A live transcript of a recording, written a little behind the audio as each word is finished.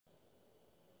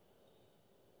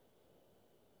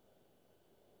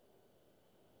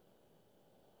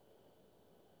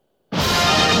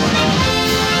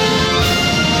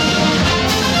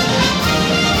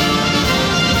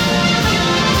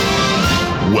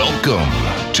Welcome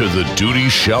to the Duty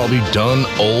Shall Be Done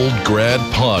Old Grad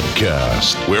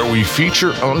Podcast, where we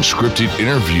feature unscripted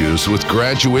interviews with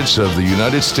graduates of the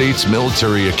United States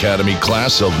Military Academy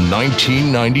class of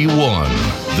 1991.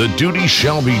 The Duty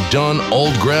Shall Be Done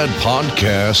Old Grad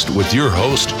Podcast with your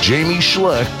host, Jamie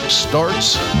Schleck,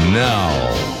 starts now.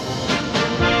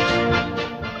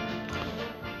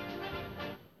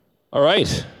 All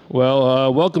right.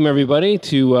 Well, welcome everybody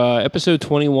to episode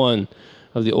 21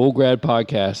 of the Old Grad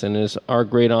Podcast, and it's our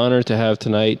great honor to have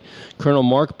tonight Colonel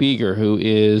Mark Beeger, who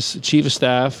is Chief of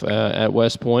Staff at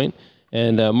West Point.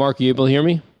 And Mark, are you able to hear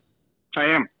me? I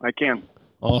am. I can.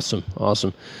 Awesome.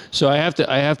 So I have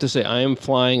to say I am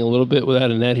flying a little bit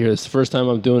without a net here. It's the first time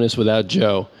I'm doing this without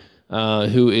Joe,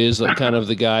 who is kind of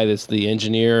the guy that's the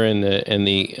engineer and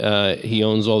he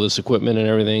owns all this equipment and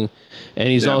everything, and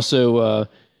he's also.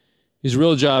 His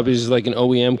real job is like an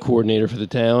OEM coordinator for the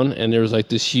town, and there was like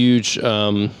this huge, I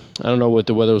don't know what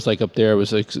the weather was like up there. It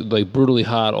was like brutally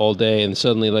hot all day, and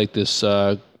suddenly like this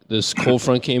cold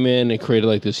front came in and created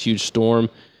like this huge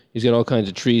storm. He's got all kinds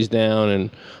of trees down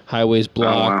and highways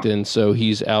blocked, and so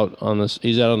he's out on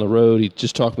the road. He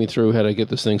just talked me through how to get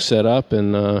this thing set up,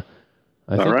 and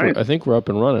I think we're up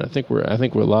and running. I think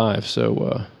we're live.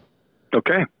 So.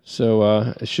 Okay.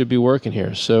 So it should be working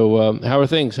here. So how are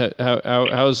things?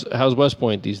 How's West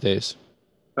Point these days?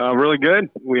 Really good.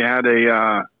 We had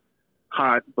a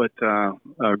hot but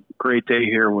a great day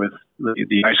here with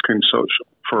the ice cream social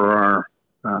for our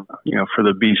for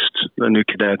the Beast, the new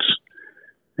cadets,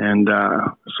 and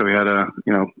so we had a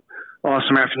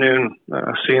awesome afternoon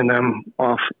seeing them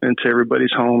off into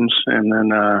everybody's homes, and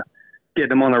then getting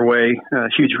them on their way.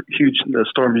 Huge. The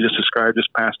storm you just described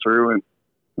just passed through, and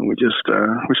we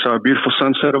saw a beautiful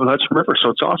sunset over the Hudson River. So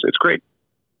it's awesome. It's great.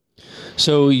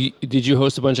 So did you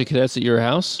host a bunch of cadets at your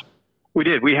house? We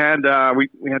did. We had 5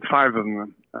 of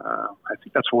them. I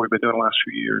think that's what we've been doing the last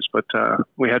few years. But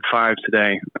we had 5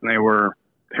 today, and they were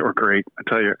great. I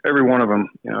tell you, every one of them.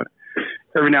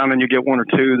 Every now and then you get 1 or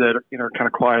 2 that are kind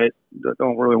of quiet, that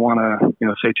don't really want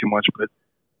to say too much. But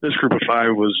this group of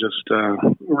 5 was just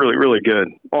really, really good.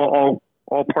 All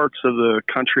parts of the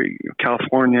country,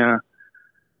 California,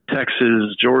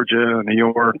 Texas, Georgia, New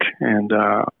York, and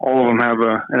all of them have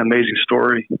an amazing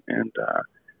story. And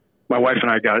my wife and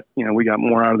I we got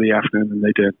more out of the afternoon than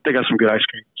they did. They got some good ice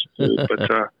cream, but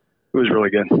it was really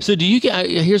good. So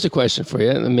here's a question for you,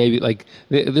 and maybe like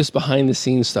this behind the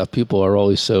scenes stuff, people are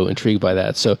always so intrigued by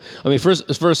that. So, I mean, first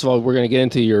of all, we're going to get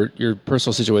into your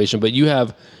personal situation, but you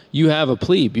have a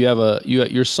plebe,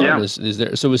 your son is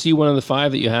there. So was he one of the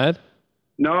 5 that you had?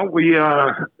 No,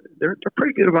 they're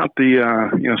pretty good about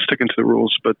the sticking to the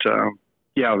rules, but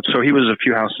so he was a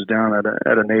few houses down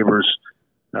at a neighbor's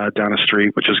down the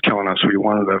street, which is killing us. We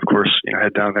wanted to, of course,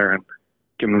 head down there and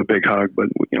give him a big hug, but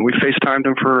we FaceTimed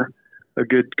him for a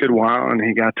good while, and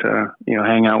he got to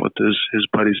hang out with his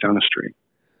buddies down the street.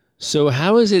 So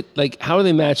how is it like? How are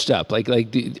they matched up? How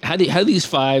do these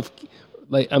 5?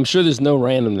 Like, I'm sure there's no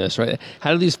randomness, right?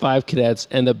 How do these 5 cadets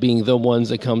end up being the ones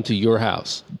that come to your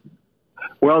house?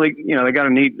 Well, they got a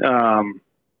neat, I don't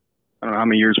know how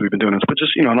many years we've been doing this, but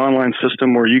just, an online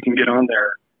system where you can get on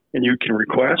there and you can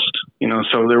request,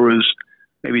 so there was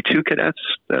maybe 2 cadets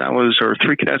or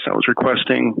 3 cadets I was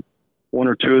requesting. 1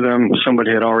 or 2 of them,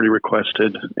 somebody had already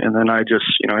requested. And then I just,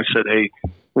 I said, hey,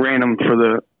 random for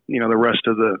the rest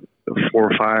of the 4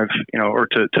 or 5, or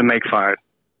to make 5.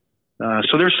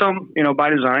 So there's some,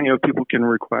 by design, people can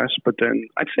request, but then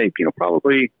I'd say,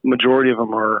 probably majority of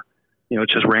them are,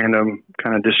 it's just random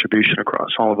kind of distribution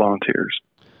across all the volunteers.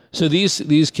 So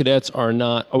these cadets are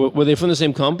not, were they from the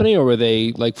same company, or were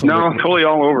they like from? No, totally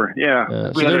all over. Yeah.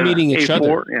 So they're meeting each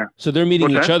other. Yeah. So they're meeting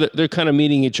each other. They're kind of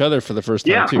meeting each other for the first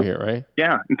time too here, right?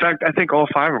 Yeah. In fact, I think all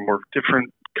 5 of them were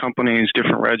different companies,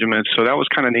 different regiments. So that was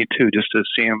kind of neat too, just to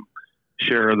see them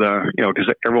share the,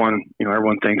 because everyone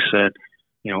thinks that,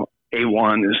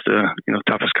 A1 is the,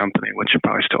 toughest company, which it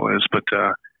probably still is. But,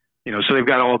 so they've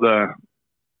got all the,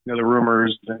 the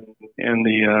rumors and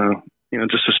the,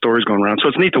 just the stories going around. So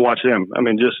it's neat to watch them. I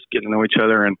mean, just getting to know each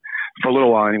other, and for a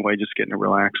little while anyway, just getting to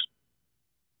relax.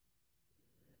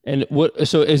 And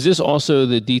so is this also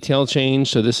the detail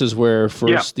change? So this is where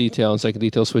first detail and second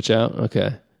detail switch out?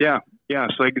 Okay. Yeah.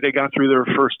 So they got through their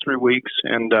first 3 weeks,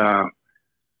 and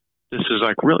this is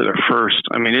like really their first.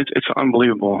 I mean, it's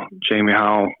unbelievable, Jamie,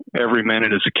 how every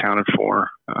minute is accounted for,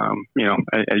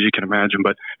 as you can imagine.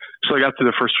 But so they got through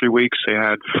the first 3 weeks. They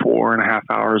had 4.5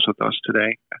 hours with us today.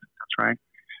 I think that's right.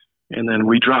 And then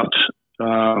we dropped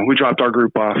our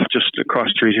group off just across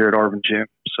the street here at Arvin Gym.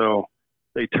 So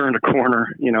they turned a corner,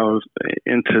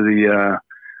 into the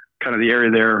kind of the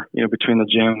area there, between the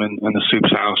gym and the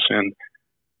Soup's house. And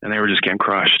and they were just getting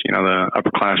crushed. The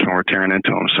upperclassmen were tearing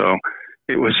into them. So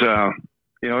it was,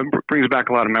 it brings back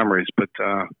a lot of memories. But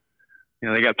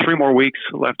they got 3 more weeks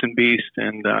left in Beast,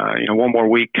 and 1 more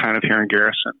week kind of here in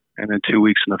Garrison, and then 2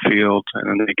 weeks in the field, and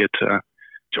then they get to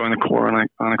join the Corps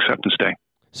on acceptance day.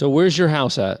 So where's your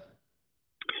house at?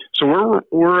 So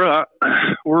we're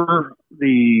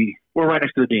right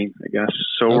next to the dean, I guess.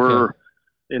 So Okay. we're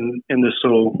in this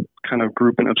little kind of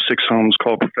grouping of 6 homes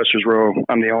called Professor's Row.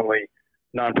 I'm the only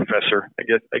non-professor. I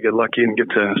get lucky and get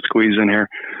to squeeze in here,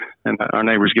 and our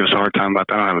neighbors give us a hard time about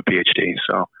that. I don't have a PhD,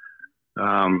 so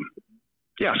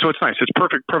so it's nice. It's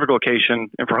perfect location,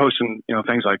 and for hosting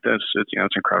things like this,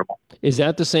 it's incredible. Is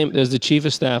that the same? Does the chief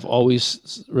of staff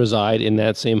always reside in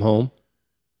that same home?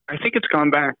 I think it's gone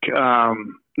back.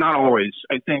 Not always.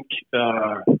 I think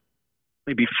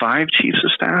maybe 5 chiefs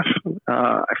of staff.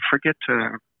 I forget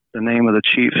the name of the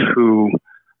chief who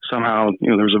somehow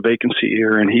there was a vacancy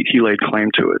here, and he laid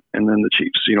claim to it, and then the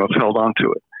chiefs held on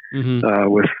to it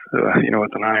with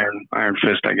an iron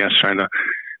fist, I guess, trying to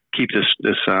keep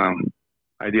this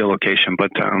ideal location.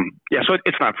 But so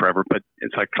it's not forever, but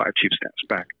it's like 5 chief staffs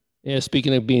back. Yeah,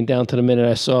 speaking of being down to the minute,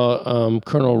 I saw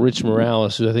Colonel Rich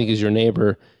Morales, who I think is your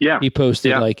neighbor. Yeah. He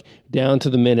posted like down to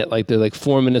the minute, like they're like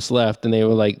 4 minutes left, and they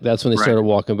were like, that's when they started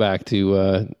walking back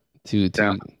to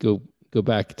go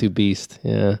back to Beast.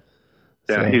 Yeah.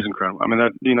 Yeah, he's incredible. I mean,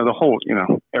 that the whole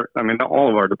all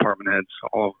of our department heads,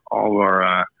 all of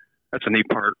our that's a neat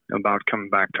part about coming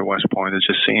back to West Point is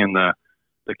just seeing the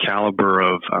caliber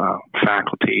of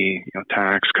faculty,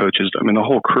 tax coaches. I mean, the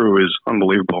whole crew is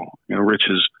unbelievable. Rich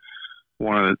is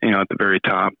one of the, at the very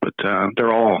top, but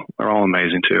they're all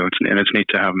amazing too. It's neat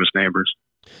to have them as neighbors.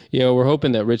 Yeah, we're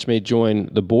hoping that Rich may join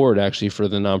the board actually for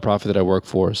the nonprofit that I work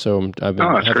for. So I've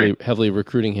been heavily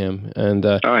recruiting him, and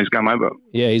he's got my vote.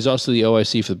 Yeah, he's also the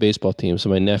OIC for the baseball team. So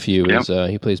my nephew is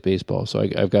he plays baseball, so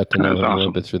I've got to know him a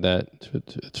little bit through that.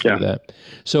 Through that.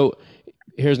 So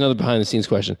here's another behind the scenes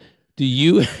question: do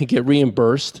you get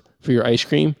reimbursed for your ice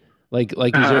cream? Like is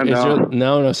there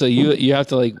no? So you have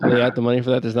to like lay out the money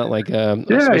for that. There's not like a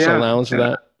special allowance for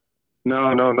that.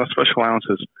 No special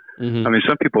allowances. Mm-hmm. I mean,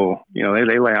 some people, they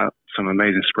lay out some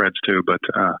amazing spreads too, but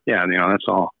that's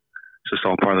all. It's just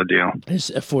all part of the deal. It's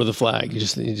for the flag. You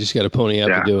just got to pony up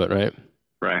to do it, right?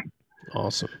 Right.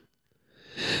 Awesome.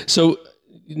 So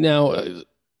now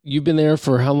you've been there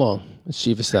for how long as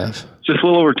chief of staff? Just a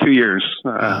little over 2 years.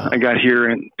 I got here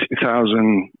in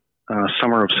 2000,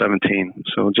 summer of 17,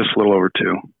 so just a little over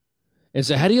 2. And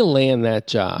so, how do you land that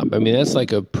job? I mean, that's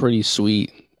like a pretty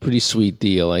sweet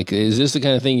deal. Like, is this the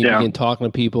kind of thing you begin talking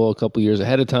to people a couple years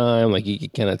ahead of time? Like, you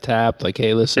get kind of tapped, like,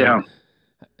 hey, listen. Yeah.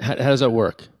 How does that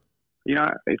work?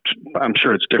 I'm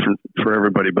sure it's different for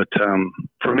everybody, but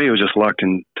for me, it was just luck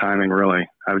and timing, really.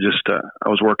 I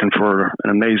was working for an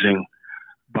amazing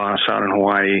boss out in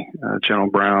Hawaii, General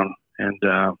Brown, and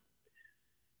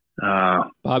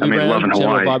Bobby Brown?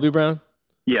 General Bobby Brown?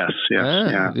 Yes,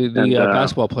 yeah. The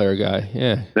basketball player guy,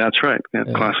 yeah. That's right,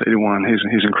 class 81.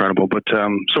 He's incredible. But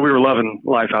so we were loving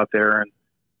life out there, and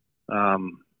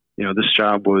this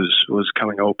job was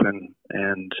coming open,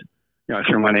 and I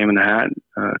threw my name in the hat.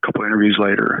 A couple of interviews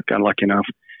later, got lucky enough.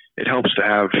 It helps to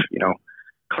have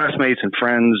classmates and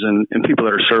friends and people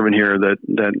that are serving here that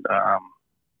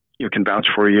can vouch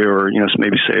for you, or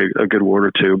maybe say a good word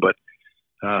or two, but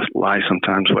lie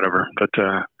sometimes, whatever. But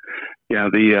so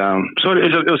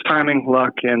it was timing,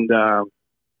 luck, and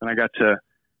I got to,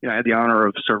 I had the honor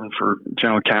of serving for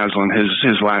General Caslin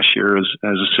his last year as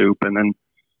a soup, and then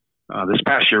this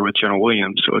past year with General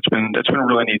Williams. So that's been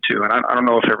really neat too. And I don't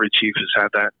know if every chief has had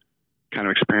that kind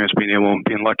of experience,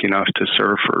 being lucky enough to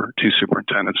serve for 2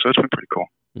 superintendents. So it's been pretty cool.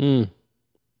 Mm.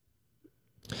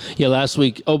 Yeah, last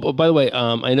week. Oh, by the way,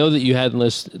 I know that you hadn't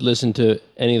listened to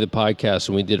any of the podcasts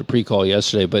when we did a pre-call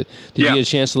yesterday, but did you get a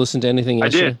chance to listen to anything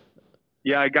yesterday? I did.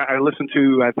 Yeah, I listened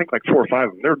to, I think, like 4 or 5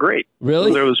 of them. They were great.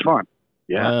 Really? It was fun.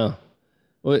 Yeah. Wow.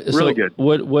 Really good.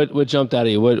 What jumped out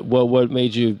at you? What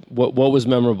made you? What was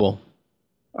memorable?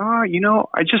 I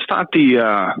just thought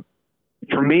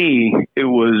for me, it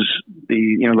was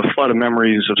the flood of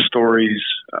memories of stories.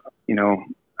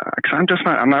 Because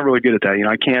I'm not really good at that.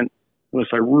 I can't, unless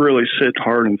I really sit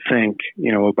hard and think,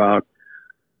 about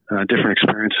different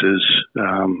experiences.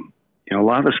 A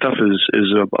lot of the stuff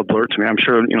is a blur to me. I'm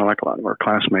sure, like a lot of our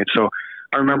classmates. So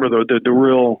I remember the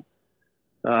real,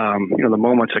 the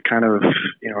moments that kind of,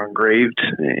 are engraved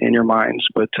in your minds,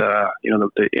 but,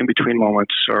 the in-between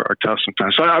moments are tough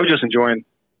sometimes. So I was just enjoying,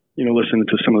 listening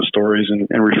to some of the stories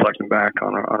and reflecting back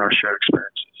on our shared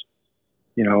experiences.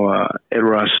 Ed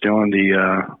Russ doing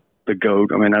the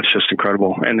GOAT. I mean, that's just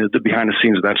incredible. And the behind the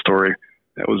scenes of that story,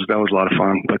 that was a lot of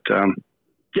fun. But,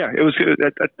 Yeah, it was good.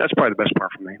 That's probably the best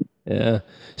part for me. Yeah.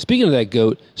 Speaking of that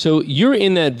goat, so you're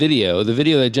in that video, the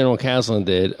video that General Caslin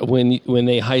did when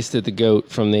they heisted the goat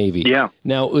from Navy. Yeah.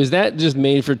 Now, was that just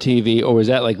made for TV, or was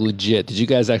that like legit? Did you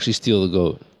guys actually steal the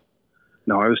goat?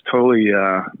 No, I was totally.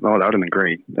 That would have been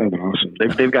great. That would have been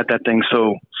awesome. They've got that thing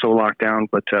so locked down,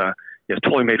 but it's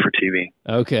totally made for TV.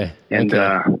 Okay. And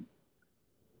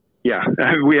yeah,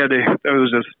 we had a. That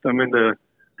was just. I mean, the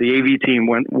AV team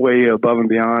went way above and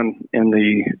beyond in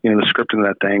the the script of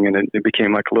that thing, and it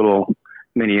became like a little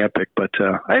mini epic. But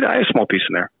I had a small piece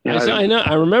in there. I know.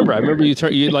 I remember.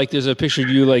 You like. There's a picture of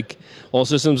you like all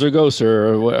systems are go,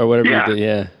 sir, or whatever. Yeah. You did.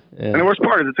 Yeah. And the worst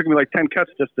part is it took me like 10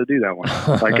 cuts just to do that one.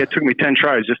 Like it took me 10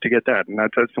 tries just to get that, and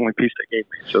that's the only piece they gave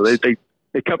me. So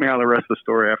they cut me out of the rest of the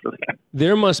story after that.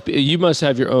 You must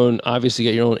have your own, obviously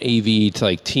get your own AV to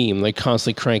like team, like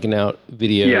constantly cranking out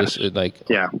videos. Yes. Like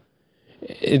Yeah.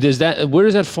 Where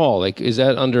does that fall? Like, is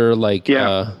that under like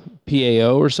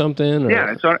PAO or something? Or?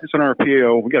 Yeah, it's on our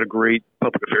PAO. We got a great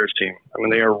public affairs team. I mean,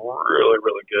 they are really,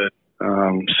 really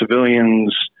good.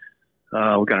 Civilians. We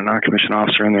got a non-commissioned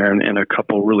officer in there and a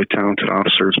couple really talented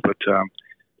officers. But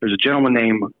there's a gentleman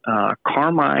named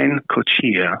Carmine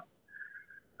Cochia,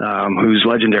 who's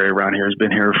legendary around here. Has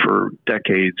been here for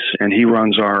decades, and he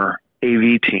runs our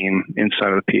AV team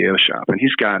inside of the PAO shop. And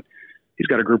he's got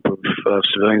a group of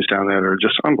civilians down there that are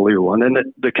just unbelievable. And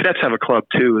then the cadets have a club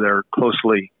too. They're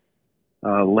closely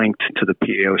linked to the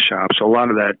PAO shop. So a lot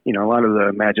of that, a lot of the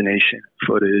imagination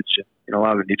footage, a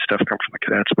lot of the neat stuff come from the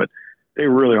cadets. But they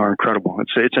really are incredible.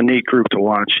 It's a neat group to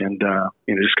watch and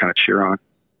just kind of cheer on.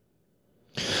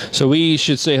 So we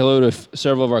should say hello to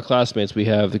several of our classmates we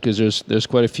have, because there's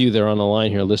quite a few that are on the line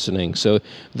here listening. So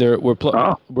we're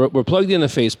plugged into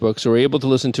Facebook, so we're able to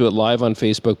listen to it live on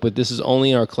Facebook. But this is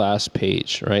only our class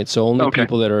page, right? So only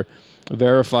people that are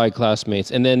verified classmates.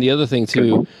 And then the other thing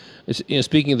too is,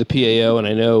 speaking of the PAO, and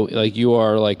I know like you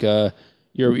are like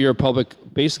you're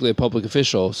basically a public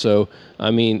official. So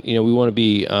I mean, we want to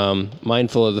be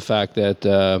mindful of the fact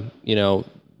that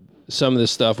some of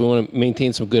this stuff, we want to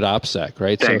maintain some good OPSEC,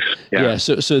 right? Thanks.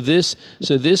 So this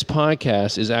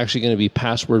podcast is actually going to be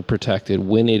password protected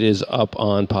when it is up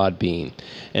on Podbean,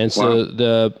 and so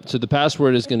the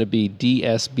password is going to be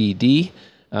DSBD.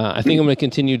 I think I'm going to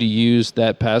continue to use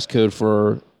that passcode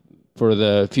for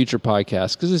the future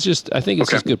podcast, because I think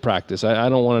it's just good practice. I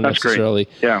don't want to necessarily.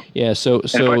 Great. Yeah. So.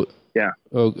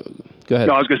 Oh, go ahead.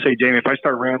 No, I was going to say, Jamie, if I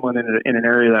start rambling in an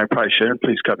area that I probably shouldn't,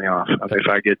 please cut me off. If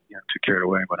I get too carried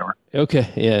away, whatever. Okay.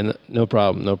 Yeah. No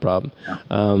problem.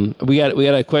 Yeah. We got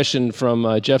a question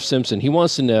from Jeff Simpson. He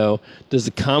wants to know: does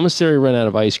the commissary run out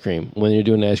of ice cream when you're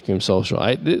doing an ice cream social?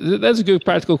 That's a good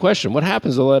practical question. What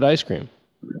happens to all that ice cream?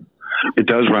 It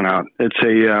does run out. It's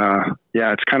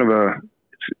it's kind of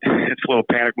it's a little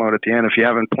panic mode at the end if you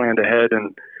haven't planned ahead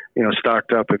and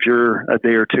stocked up. If you're a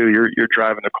day or two, you're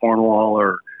driving to Cornwall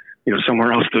or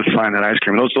somewhere else to find that ice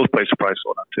cream. Those places are probably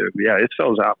sold out too. But yeah, it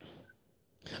sells out.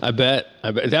 I bet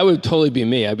that would totally be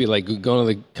me. I'd be like going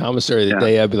to the commissary the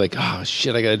day. I'd be like, oh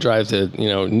shit, I got to drive to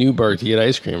Newburgh to get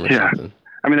ice cream or something.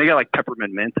 I mean, they got like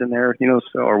peppermint mint in there,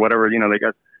 or whatever. They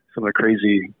got some of the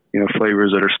crazy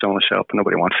flavors that are still on the shelf, and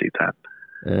nobody wants to eat that.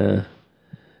 Yeah.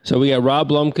 So we got Rob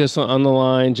Blumkus on the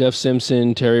line, Jeff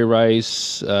Simpson, Terry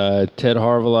Rice, Ted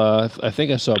Harvilla. I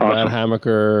think I saw Brad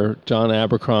Hammaker, John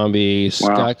Abercrombie,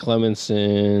 Scott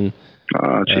Clemenson.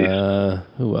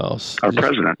 Who else? Our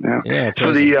president. Yeah.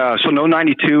 President. So no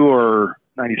 92 or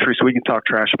 93. So we can talk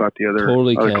trash about the other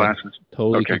classes.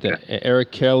 Totally. Okay.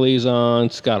 Eric Kelly's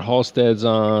on. Scott Halstead's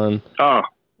on. Oh.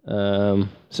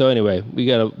 So anyway, we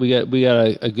got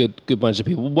a good bunch of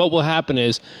people. What will happen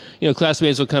is,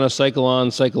 classmates will kind of cycle on,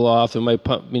 cycle off. They might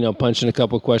punch in a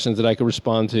couple of questions that I could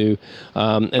respond to,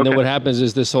 then what happens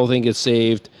is this whole thing gets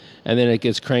saved, and then it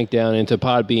gets cranked down into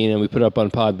Podbean, and we put it up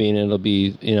on Podbean, and it'll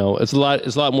be it's a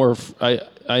lot more.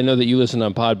 I know that you listen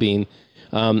on Podbean.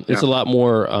 It's a lot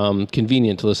more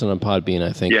convenient to listen on Podbean,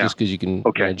 I think, just because you can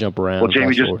jump around. Well,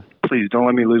 Jamie, please don't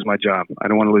let me lose my job. I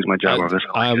don't want to lose my job over this.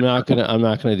 I'm not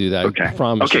gonna do that. Okay. I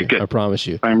promise you. Good. I promise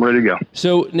you. I'm ready to go.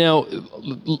 So now,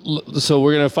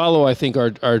 we're gonna follow, I think,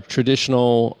 our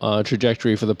traditional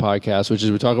trajectory for the podcast, which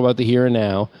is we talk about the here and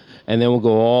now, and then we'll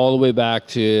go all the way back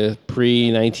to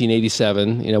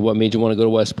pre-1987. What made you want to go to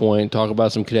West Point? Talk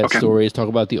about some cadet stories. Talk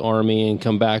about the Army, and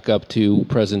come back up to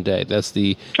present day. That's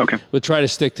we'll try to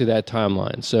stick to that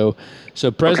timeline. So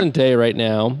present day right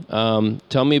now.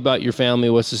 Tell me about your family.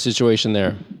 What's the situation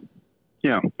there?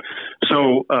 Yeah.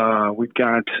 So we've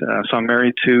got. So I'm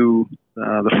married to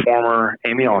the former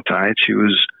Amy Altai. She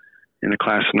was in the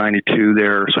class of '92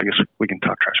 there. So I guess we can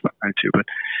talk trash about '92, but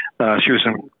she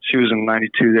was in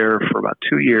 '92 there for about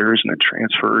 2 years, and then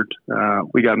transferred.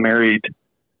 We got married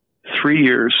 3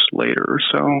 years later or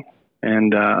so,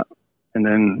 and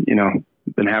then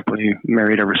been happily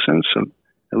married ever since. So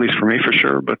at least for me, for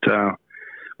sure. But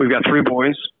we've got 3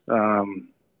 boys.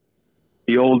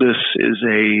 The oldest is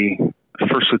a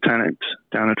first lieutenant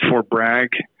down at Fort Bragg.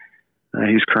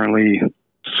 He's currently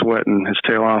sweating his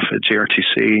tail off at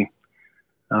JRTC.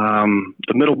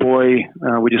 The middle boy,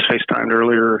 we just FaceTimed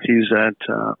earlier. He's at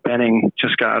Benning.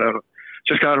 Just got out of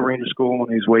Ranger School,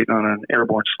 and he's waiting on an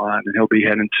airborne slide, and he'll be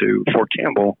heading to Fort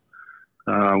Campbell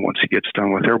once he gets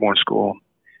done with airborne school.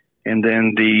 And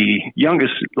then the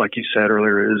youngest, like you said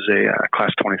earlier, is a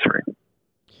class 23.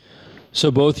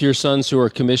 So both your sons who are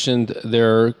commissioned,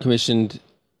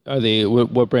 are they,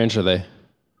 what branch are they?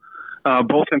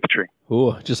 Both infantry.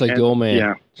 Ooh, just like the old man.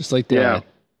 Yeah. Just like Dad.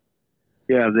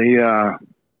 Yeah.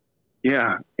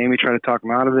 Amy tried to talk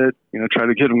them out of it, try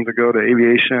to get them to go to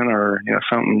aviation or,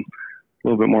 something a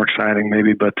little bit more exciting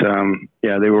maybe. But,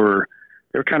 they were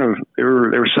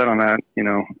set on that,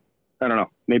 I don't know,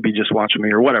 maybe just watching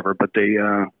me or whatever, but they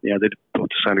both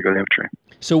decided to go to infantry.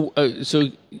 So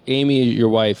Amy, your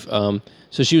wife,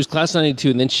 so she was class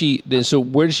 92, and then so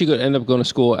where did she end up going to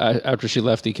school after she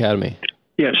left the academy?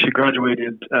 Yeah, she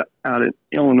graduated out at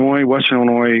Illinois, Western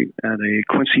Illinois, at a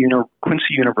Quincy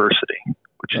University,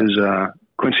 which is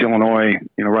Quincy, Illinois,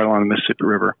 right along the Mississippi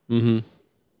River. Mm-hmm.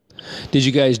 Did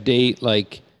you guys date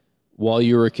while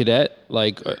you were a cadet?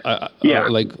 Yeah.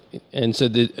 And so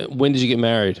when did you get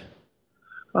married?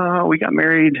 We got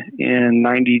married in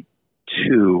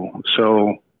 '92,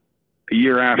 so a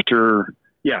year after.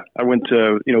 Yeah, I went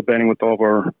to Benning with all of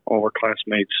our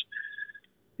classmates.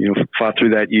 Fought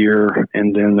through that year,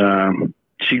 and then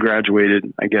she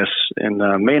graduated, I guess, in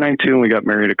May '92, and we got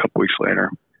married a couple weeks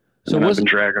later. So I've been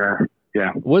dragging her.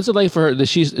 Yeah. What's it like for her? That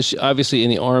she's obviously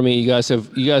in the Army. You guys have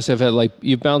had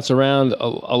you've bounced around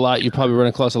a lot. You probably run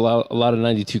across a lot of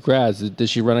 '92 grads.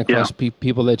 Does she run across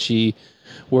people that she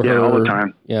were her? All the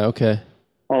time. Yeah. Okay.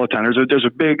 All the time. There's a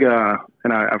big,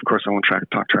 and I, of course I won't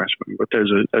talk trash, but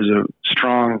there's a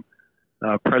strong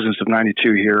presence of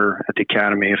 '92 here at the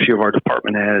academy. A few of our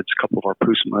department heads, a couple of our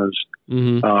PUSMAs.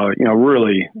 Mm-hmm.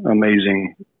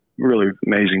 Really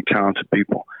amazing, talented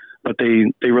people. But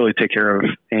they really take care of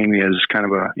Amy as kind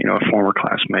of a former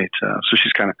classmate. So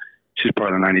she's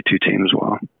part of the '92 team as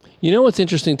well. You know what's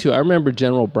interesting too? I remember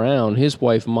General Brown, his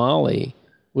wife Molly,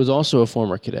 was also a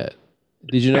former cadet.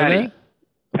 Did you know that?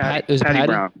 Patty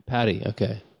Brown. Patty,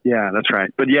 okay. Yeah, that's right.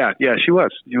 But yeah, she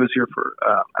was. She was here for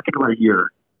I think about a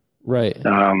year. Right.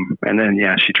 And then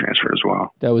she transferred as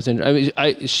well. That was interesting.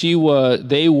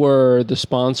 They were the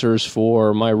sponsors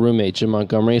for my roommate Jim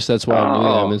Montgomery, so that's why I knew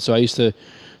them. And so I used to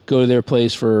go to their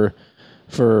place for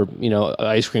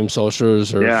ice cream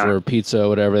socials or for pizza or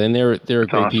whatever. And they're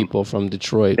great awesome people from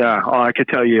Detroit. Yeah. Oh, I could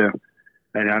tell you,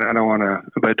 and I don't want to,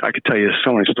 but I could tell you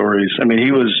so many stories. I mean,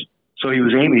 he was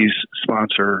Amy's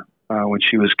sponsor when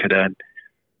she was cadet,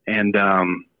 and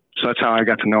so that's how I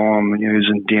got to know him. He was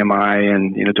in DMI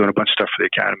and doing a bunch of stuff for the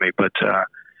academy. But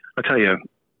I tell you,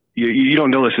 you don't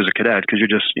know this as a cadet because you're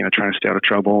just trying to stay out of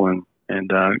trouble and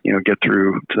get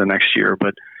through to the next year.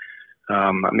 But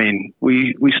I mean,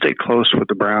 we stayed close with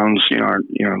the Browns.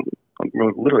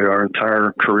 Literally our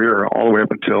entire career, all the way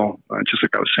up until just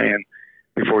like I was saying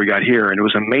before we got here. And it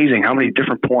was amazing how many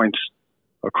different points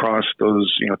across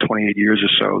those 28 years or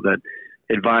so that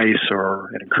advice or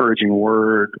an encouraging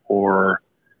word or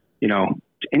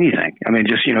anything. I mean,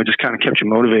 just kind of kept you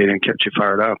motivated and kept you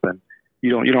fired up. And you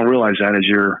don't realize that as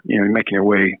you're making your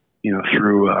way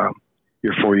through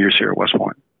your 4 years here at West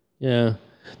Point. Yeah.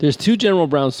 There's 2 General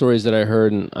Brown stories that I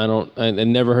heard, and I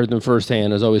never heard them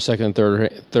firsthand. It was always second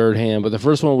and third hand. But the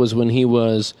first one was when he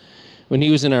was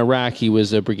in Iraq. He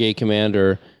was a brigade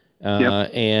commander,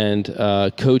 and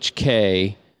Coach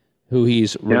K, who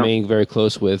he's remaining very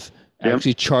close with,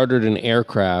 actually chartered an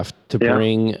aircraft to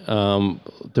bring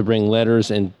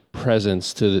letters and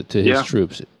presents to his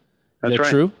troops. That's Is that right.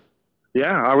 true?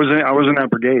 Yeah, I was in that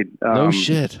brigade. No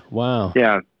shit. Wow.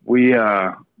 Yeah, we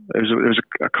there's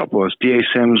a couple of us. D.A.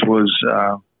 Sims was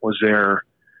there,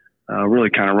 really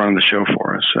kind of running the show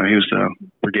for us. He was the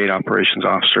brigade operations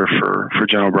officer for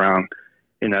General Brown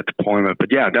in that deployment.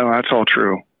 But yeah, no, that's all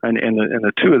true. And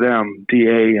the 2 of them,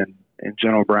 D.A. and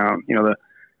General Brown, the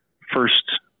first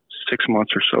 6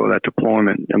 months or so of that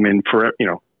deployment, I mean, for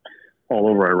all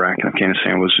over Iraq and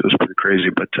Afghanistan was pretty crazy.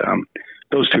 But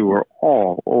those 2 were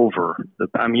all over.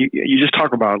 You just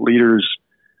talk about leaders,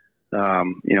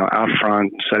 out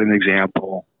front, setting the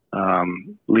example,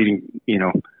 leading,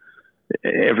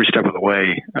 every step of the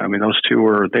way. I mean, those two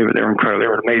were incredible. They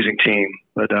were an amazing team.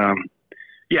 But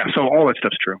yeah, so all that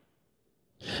stuff's true.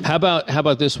 How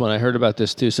about this one? I heard about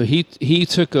this too. So he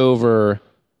took over.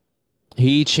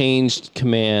 He changed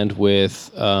command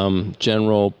with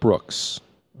General Brooks,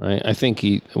 right? I think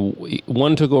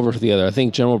one took over for the other. I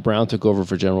think General Brown took over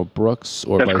for General Brooks,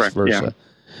 or that's vice correct. versa.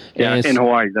 Yeah, in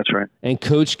Hawaii, that's right. And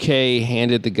Coach K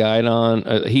handed the guide on.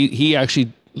 He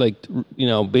actually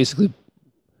basically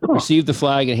received the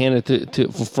flag and handed it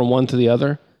to from one to the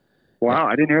other. Wow,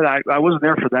 I didn't hear that. I wasn't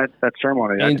there for that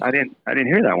ceremony. I didn't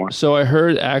hear that one. So I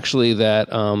heard actually that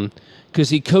because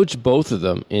he coached both of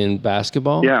them in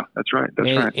basketball. Yeah, that's right.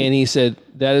 Right. And he said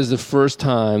that is the first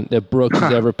time that Brooks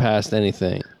has ever passed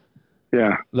anything.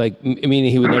 Yeah. Like,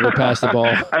 meaning he would never pass the ball.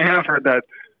 I have heard that.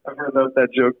 I've heard that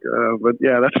joke, but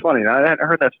yeah, that's funny. I hadn't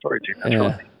heard that story too. That's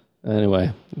funny.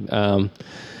 Anyway,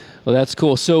 well, that's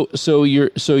cool. So your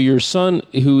son,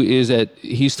 he's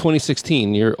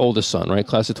 2016, your oldest son, right?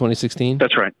 Class of 2016.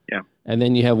 That's right. Yeah. And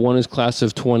then you have one is class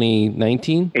of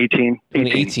 2019.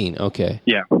 18. Okay.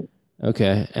 Yeah.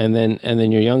 Okay. And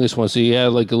then your youngest one. So you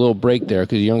had like a little break there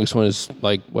because your youngest one is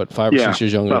like what 5 or 6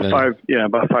 years younger.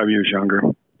 About 5 years younger.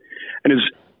 And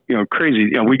it's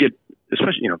crazy. We get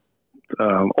especially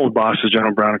old bosses,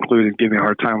 General Brown included, give me a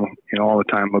hard time all the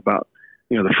time about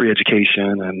the free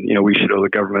education, and we should owe the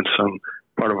government some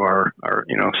part of our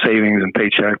savings and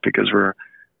paycheck because we're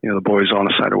the boys on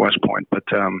the side of West Point. But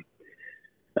the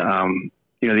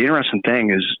interesting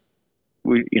thing is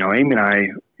Amy and I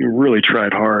really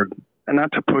tried hard, and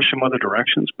not to push them other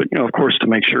directions, but of course to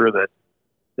make sure that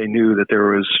they knew that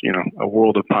there was a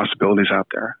world of possibilities out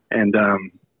there. And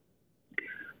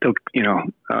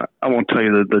I won't tell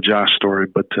you the Josh story,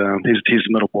 but he's the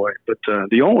middle boy. But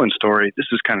the Olin story, this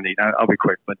is kind of neat. I'll be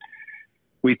quick, but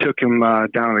we took him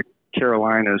down to the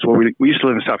Carolinas. Well, we used to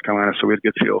live in South Carolina, so we had a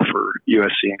good feel for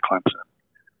USC and Clemson.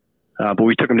 But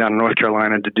we took him down to North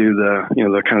Carolina to do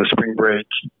the kind of spring break,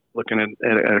 looking at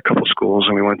a couple schools,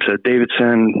 and we went to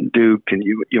Davidson, Duke, and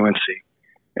UNC.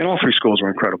 And all three schools were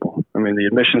incredible. I mean, the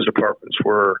admissions departments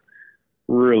were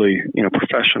really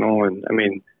professional, and I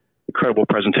mean, incredible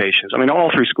presentations. I mean,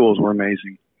 all three schools were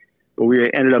amazing. But we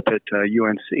ended up at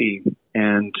UNC,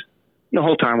 and the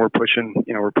whole time we're pushing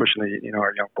our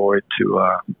young boy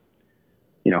to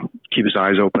keep his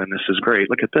eyes open. This is great.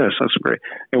 Look at this. That's great.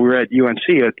 And we were at UNC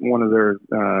at one of their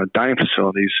dining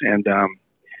facilities, and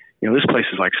this place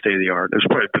is like state of the art. There's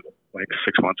probably like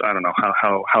 6 months. I don't know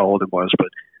how old it was, but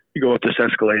you go up this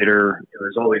escalator.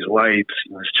 There's all these lights.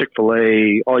 There's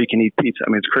Chick-fil-A, all you can eat pizza. I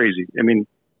mean, it's crazy. I mean,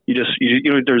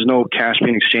 there's no cash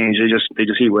being exchanged. They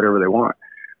just eat whatever they want.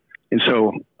 And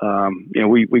so,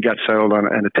 we got settled on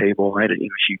a table. I had a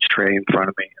huge tray in front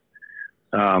of me.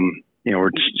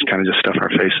 We're just kind of just stuffing our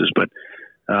faces. But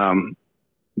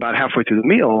about halfway through the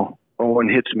meal, Owen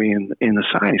hits me in the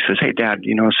side. He says, "Hey, Dad,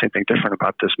 you notice anything different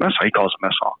about this mess hall?" He calls it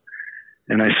mess hall.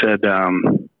 And I said,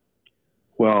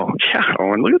 well, yeah,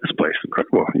 Owen, look at this place.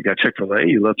 Incredible. You got Chick-fil-A.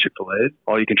 You love Chick-fil-A.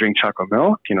 All you can drink chocolate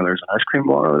milk. There's an ice cream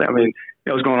bar over there. I mean,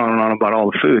 I was going on and on about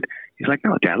all the food. He's like,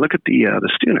 "No, Dad, look at the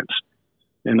students."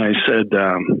 And I said,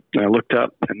 I looked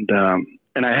up, and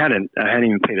I hadn't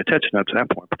even paid attention up to that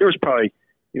point. But there was probably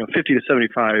 50 to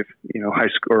 75 high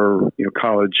school or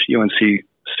college UNC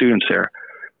students there,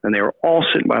 and they were all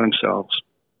sitting by themselves.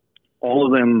 All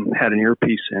of them had an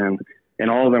earpiece in, and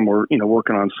all of them were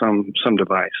working on some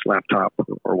device, laptop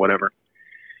or whatever.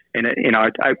 And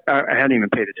I hadn't even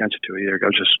paid attention to it either. I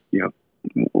was just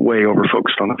way over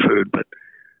focused on the food. But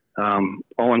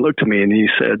Owen looked at me and he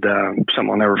said something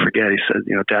I'll never forget. He said,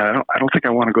 "Dad, I don't think I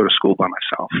want to go to school by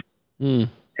myself."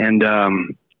 And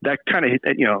that kind of hit,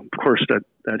 of course that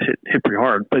hit pretty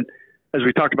hard. But as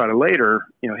we talked about it later,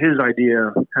 his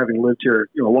idea, having lived here,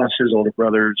 watched his older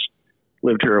brothers,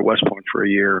 lived here at West Point for a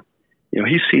year,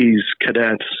 he sees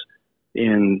cadets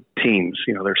in teams.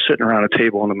 They're sitting around a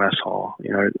table in the mess hall,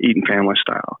 eating family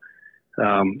style.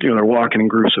 They're walking in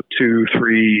groups of 2,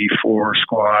 3, 4,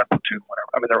 squad, platoon, whatever.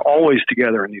 I mean, they're always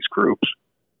together in these groups.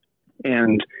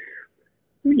 And,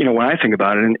 when I think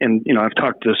about it, and I've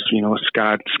talked to this,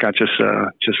 Scott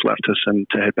just left us and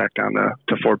to head back down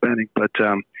to Fort Benning. But,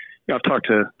 I've talked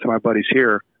to my buddies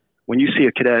here. When you see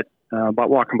a cadet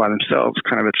walking by themselves,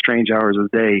 kind of at strange hours of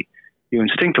the day, you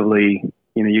instinctively,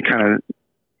 you kind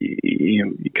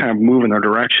of move in their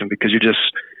direction because you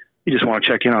just want to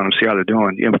check in on them, see how they're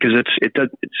doing, because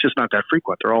it's just not that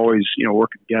frequent. They're always,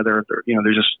 working together.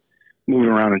 They're just moving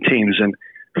around in teams. And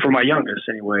for my youngest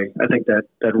anyway, I think that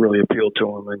really appealed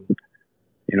to him. And,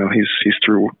 he's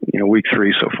through, week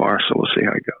 3 so far. So we'll see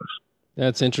how it goes.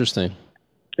 That's interesting.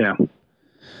 Yeah.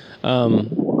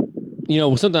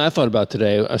 Something I thought about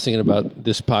today, I was thinking about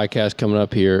this podcast coming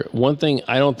up here. One thing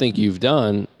I don't think you've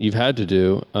had to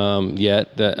do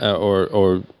yet,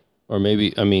 or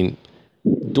maybe,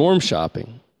 dorm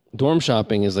shopping. Dorm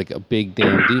shopping is like a big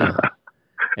damn deal.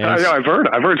 I know, I've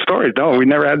heard stories. No, we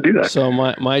never had to do that. So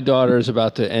my daughter is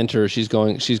about to enter. She's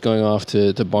going off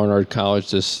to Barnard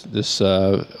College this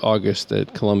August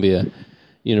at Columbia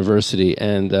University,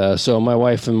 and so my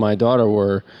wife and my daughter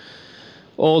were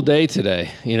all day today,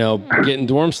 getting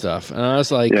dorm stuff. And I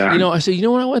was like, I said,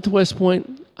 when I went to West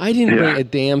Point, I didn't bring a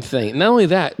damn thing. Not only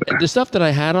that, the stuff that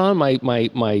I had on,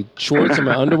 my shorts and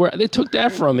my underwear, they took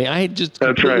that from me. I had just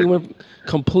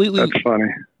completely. That's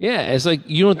funny. Yeah, it's like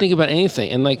you don't think about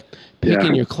anything. And like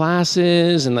picking your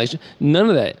classes and like none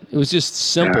of that. It was just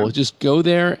simple. Yeah. Just go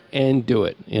there and do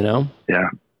it, Yeah.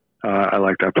 I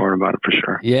like that part about it for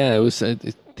sure. Yeah, it was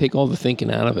take all the thinking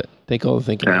out of it.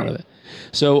 Out of it.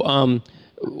 So,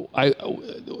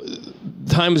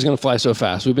 time is going to fly so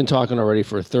fast. We've been talking already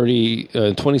for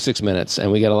 26 minutes,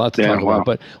 and we got a lot to talk about.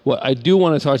 But what I do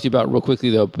want to talk to you about real quickly,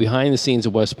 though, behind the scenes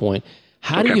at West Point,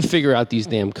 how do you figure out these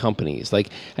damn companies? I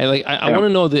want to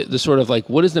know the sort of like,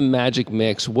 what is the magic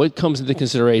mix? What comes into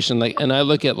consideration? And I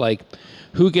look at like,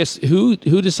 who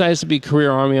decides to be career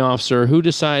Army officer? Who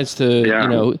decides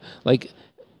to,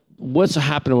 what's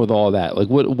happening with all that? Like,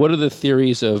 what are the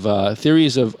theories of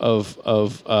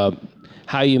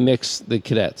how you mix the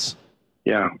cadets?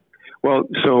 Yeah. Well,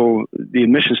 so the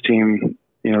admissions team,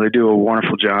 they do a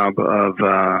wonderful job of,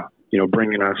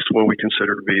 bringing us what we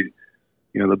consider to be,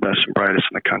 the best and brightest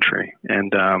in the country.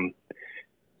 And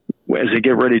as they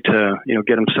get ready to,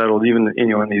 get them settled, even,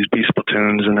 in these B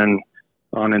platoons and then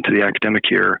on into the academic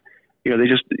year, they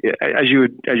just, as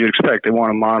you'd expect, they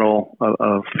want a model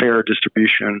of fair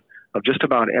distribution of just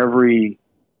about every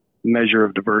measure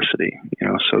of diversity.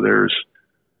 So there's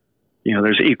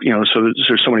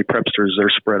so many prepsters that are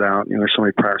spread out. There's so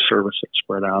many prior service that are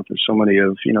spread out. There's so many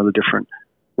of the different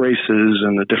races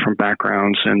and the different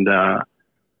backgrounds, and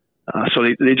so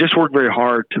they just work very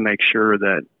hard to make sure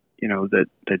that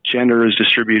that gender is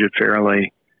distributed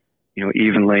fairly,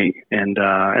 evenly, and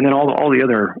then all the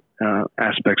other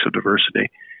aspects of diversity.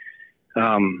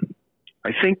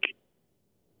 I think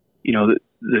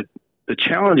the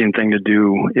challenging thing to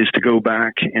do is to go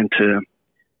back and to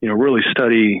really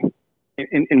study.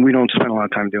 And we don't spend a lot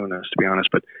of time doing this, to be honest,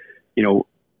 but,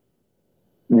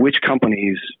 which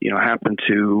companies, happen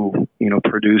to,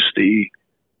 produce the,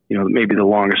 maybe the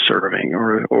longest serving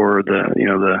or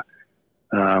the,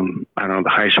 the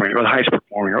highest rank or the highest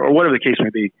performing or whatever the case may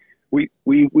be.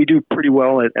 We do pretty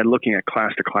well at looking at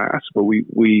class to class, but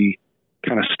we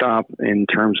kind of stop in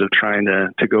terms of trying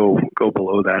to go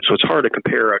below that. So it's hard to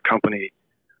compare a company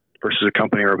versus a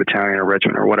company or a battalion or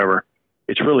regiment or whatever.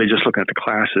 It's really just looking at the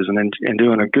classes and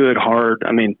doing a good hard.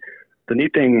 I mean, the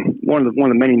neat thing, one of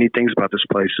the many neat things about this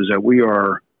place is that we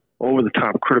are over the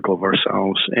top critical of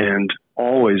ourselves and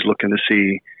always looking to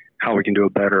see how we can do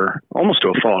it better, almost to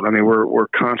a fault. I mean, we're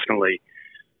constantly,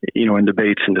 in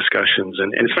debates and discussions,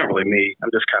 and it's not really me.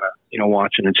 I'm just kind of,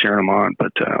 watching and cheering them on.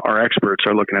 But our experts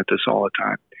are looking at this all the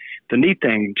time. The neat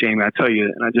thing, Jamie, I tell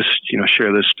you, and I just,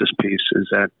 share this piece is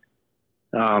that.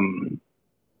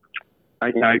 I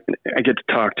get to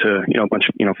talk to a bunch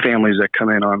of families that come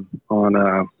in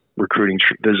on recruiting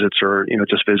visits or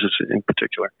just visits in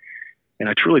particular, and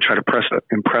I truly try to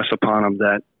impress upon them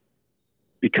that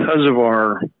because of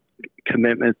our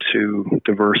commitment to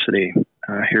diversity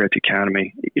here at the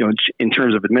Academy, in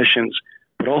terms of admissions,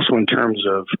 but also in terms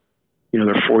of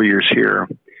their 4 years here,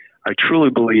 I truly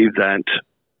believe that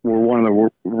we're one of the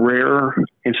rare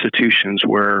institutions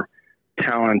where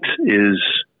talent is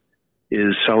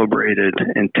celebrated,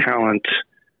 and talent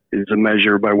is a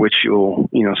measure by which you'll,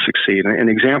 succeed. An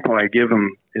example I give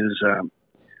them is,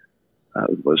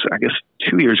 was I guess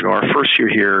 2 years ago, our first year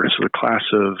here, so the class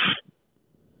of,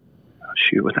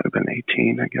 would that have been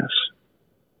 18, I guess?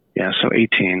 Yeah, so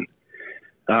 18.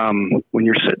 When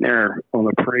you're sitting there on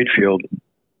the parade field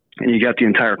and you got the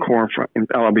entire corps in front, and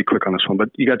I'll be quick on this one, but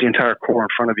you got the entire corps in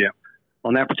front of you.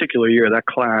 On that particular year, that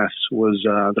class was,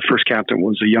 the first captain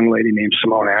was a young lady named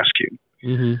Simone Askew.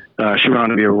 Mm-hmm. She went on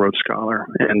to be a Rhodes Scholar,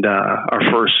 and our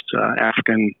first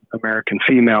African-American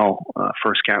female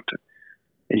first captain.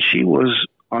 And she was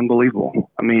unbelievable.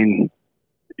 I mean,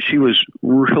 she was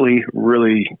really,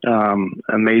 really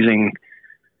amazing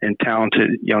and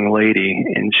talented young lady,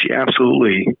 and she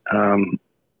absolutely,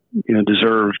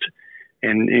 deserved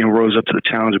and rose up to the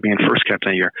challenge of being first captain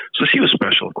of the year. So she was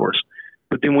special, of course.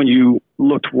 But then when you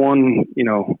looked one,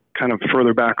 kind of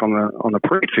further back on the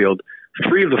parade field,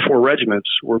 3 of the 4 regiments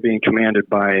were being commanded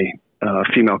by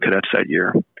female cadets that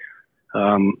year.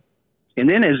 And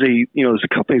then as the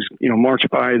companies, march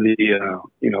by the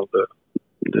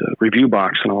review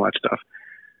box and all that stuff,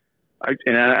 I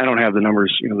don't have the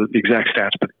numbers, the exact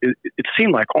stats, but it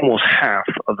seemed like almost half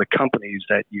of the companies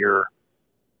that year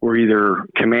were either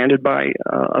commanded by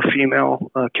a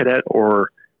female cadet, or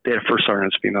they had a first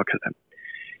sergeant as a female cadet.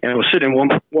 And I was sitting in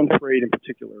one parade in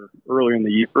particular early in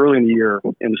the year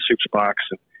in the soups box,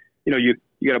 and you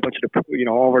got a bunch of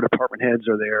all of our department heads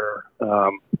are there.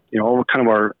 All kind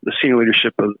of the senior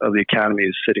leadership of the academy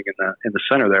is sitting in the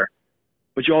center there.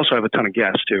 But you also have a ton of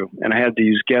guests too, and I had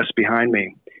these guests behind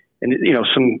me, and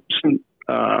some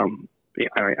I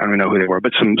don't know who they were,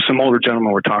 but some older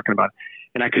gentlemen were talking about it.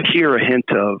 And I could hear a hint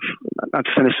of not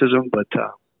cynicism, but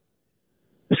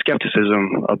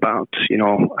skepticism about,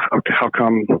 how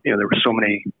come, there were so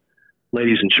many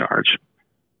ladies in charge.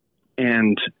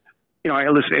 And, I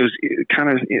listened,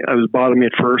 it was bothering me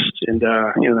at first, and,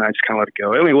 I just kind of let it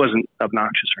go. I mean, it wasn't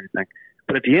obnoxious or anything.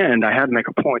 But at the end, I had to make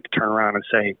a point to turn around and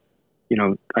say,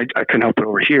 I couldn't help it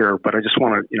over here, but I just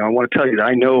want to, I want to tell you that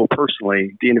I know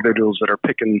personally the individuals that are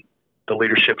picking the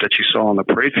leadership that you saw on the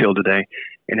parade field today,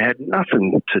 and it had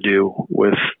nothing to do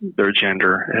with their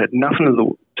gender. It had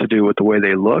nothing to do with the way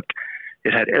they looked.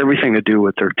 It had everything to do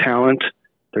with their talent,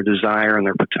 their desire, and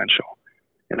their potential.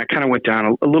 And I kind of went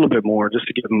down a little bit more just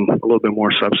to give them a little bit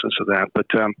more substance of that. But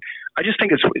I just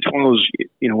think it's one of those,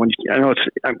 I know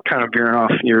I'm kind of veering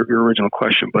off your original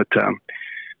question, but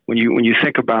when you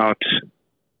think about,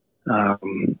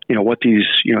 what these,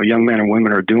 young men and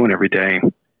women are doing every day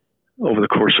over the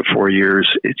course of 4 years,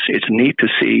 it's neat to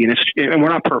see, and we're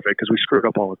not perfect because we screw it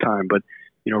up all the time, but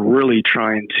really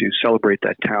trying to celebrate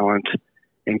that talent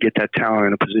and get that talent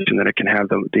in a position that it can have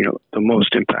the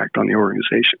most impact on the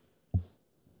organization.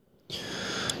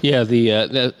 Yeah,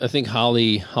 I think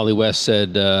Holly West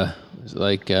said the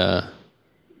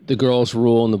girls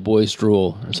rule and the boys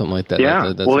drool or something like that.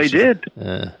 Yeah, that's they did.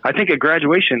 I think at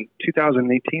graduation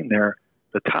 2018, the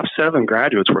top 7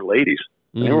 graduates were ladies.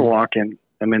 Mm-hmm. They were walking.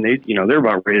 I mean, they're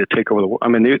about ready to take over the world. I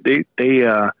mean, they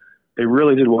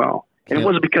really did well. And It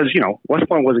wasn't because, West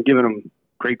Point wasn't giving them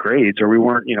great grades, or we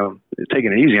weren't,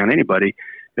 taking it easy on anybody.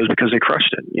 It was because they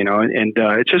crushed it, and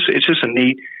it's just a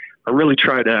neat, I really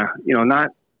try to,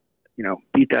 not,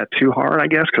 beat that too hard, I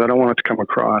guess, because I don't want it to come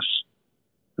across,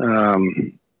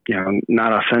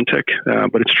 not authentic,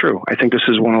 but it's true. I think this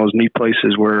is one of those neat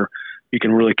places where you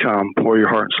can really come, pour your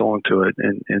heart and soul into it,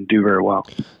 and do very well.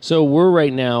 So we're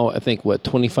right now, I think,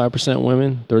 25%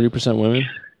 women, 30% women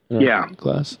in our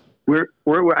class? I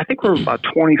think we're about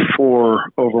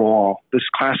 24 overall. This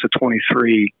class of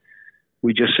 23,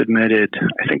 we just admitted,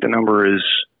 I think the number is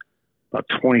about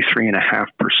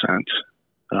 23.5%.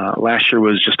 Last year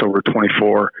was just over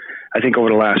 24. I think over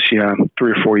the last 3 or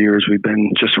 4 years, we've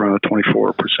been just around the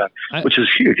 24%, which is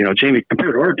huge. Jamie,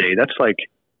 compared to our day, that's like,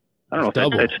 I don't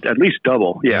know, it's at least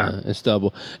double. Yeah, it's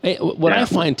double. Hey, I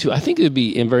find too, I think it would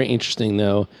be very interesting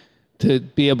though to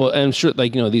be able, and I'm sure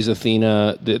these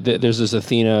Athena, there's this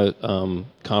Athena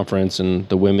conference, and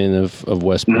the women of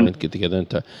West Point get together.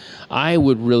 And I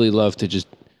would really love to just,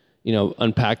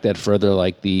 unpack that further,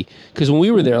 because when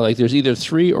we were there, there's either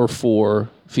 3 or 4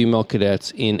 female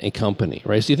cadets in a company,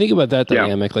 right? So you think about that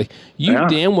dynamic,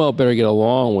 damn well better get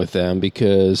along with them,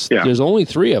 because there's only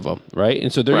 3 of them, right?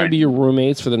 And so they're going to be your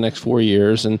roommates for the next 4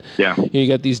 years, and you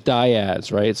got these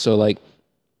dyads, right? So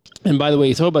and by the way,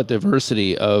 you talk about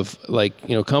diversity of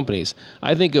companies.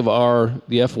 I think of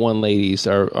the F1 ladies,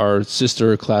 our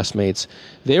sister classmates.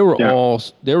 They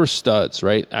were studs,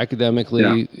 right?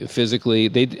 Academically, physically,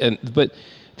 but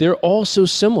they're all so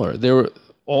similar.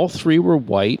 All 3 were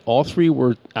white. All 3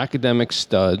 were academic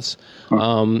studs.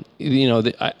 I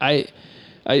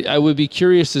would be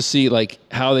curious to see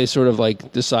how they sort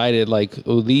of decided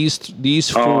these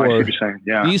 4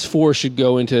 these 4 should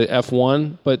go into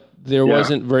F1, but there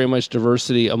wasn't very much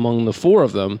diversity among the 4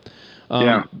 of them.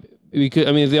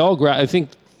 Because they all I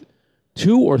think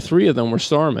 2 or 3 of them were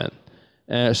star women.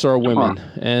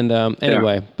 And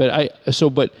anyway, but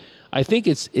I think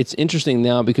it's interesting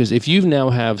now, because if you now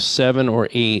have 7 or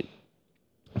 8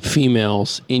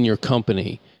 females in your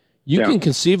company, you can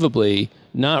conceivably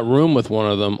not room with one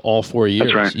of them all 4 years.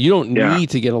 That's right. You don't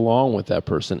need to get along with that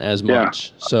person as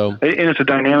much. So, and it's a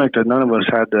dynamic that none of us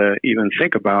had to even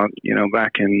think about,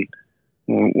 back in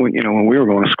when we were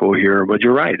going to school here. But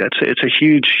you're right. It's a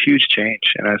huge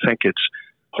change, and I think it's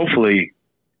hopefully,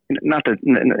 not that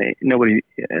nobody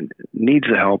needs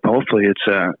the help. Hopefully, it's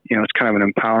it's kind of an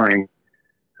empowering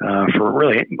for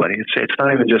really anybody. It's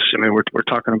not even just. We're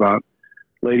talking about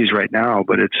ladies right now,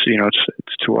 but it's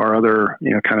to our other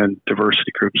kind of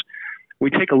diversity groups. we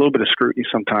take a little bit of scrutiny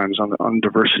sometimes on the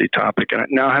diversity topic. And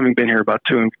now, having been here about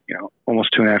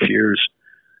almost 2.5 years,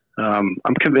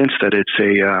 I'm convinced that it's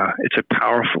a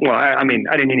powerful. Well, I mean,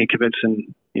 I didn't need any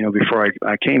convincing, before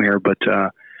I came here, but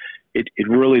it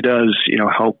really does,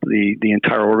 help the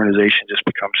entire organization just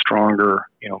become stronger,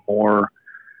 more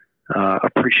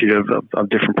appreciative of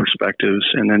different perspectives,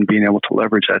 and then being able to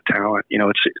leverage that talent.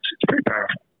 It's pretty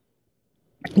powerful.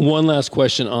 One last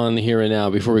question on Here and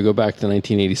Now before we go back to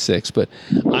 1986. But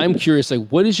I'm curious, like,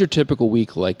 what is your typical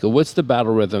week like? What's the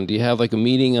battle rhythm? Do you have like a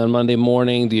meeting on Monday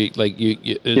morning? Do you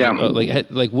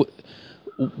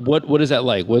what is that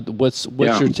like? What's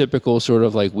your typical sort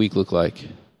of like week look like?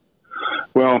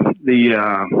 Well, the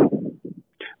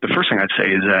first thing I'd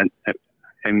say is that,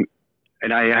 and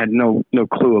I had no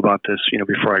clue about this,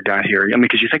 before I got here. I mean,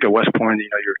 because you think of West Point,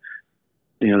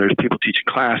 there's people teaching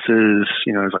classes,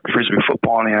 there's like frisbee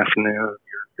football in the afternoon,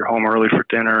 you're home early for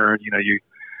dinner, you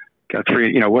got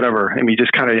three, whatever. I mean, you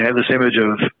just kind of have this image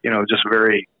of, just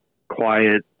very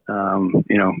quiet,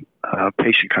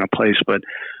 patient kind of place. But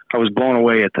I was blown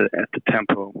away at the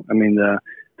tempo. I mean,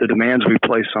 the demands we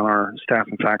place on our staff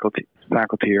and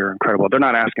faculty are incredible. They're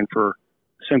not asking for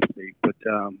sympathy, but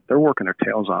they're working their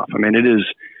tails off. I mean, it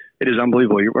is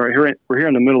unbelievable. We're here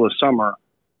in the middle of summer,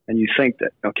 and you think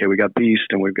that, okay, we got Beast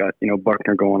and we've got,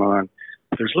 Buckner going on.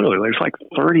 There's like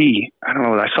 30, I don't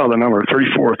know, I saw the number,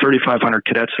 3,500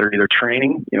 cadets that are either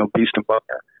training, Beast and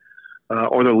Buckner,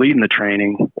 or they're leading the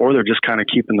training, or they're just kind of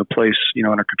keeping the place,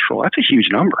 under control. That's a huge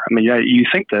number. I mean, you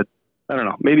think that, I don't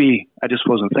know, maybe I just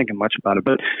wasn't thinking much about it.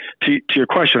 But to your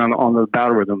question on the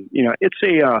battle rhythm, it's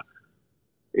a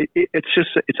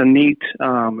neat,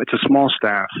 it's a small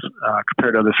staff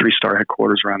compared to other 3-star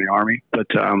headquarters around the Army, but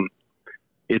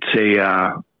it's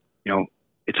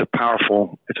a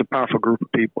powerful group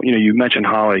of people. You mentioned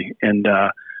Holly, and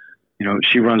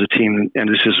she runs a team, and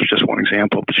this is just one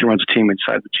example, but she runs a team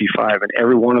inside the G5, and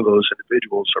every one of those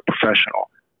individuals are professional,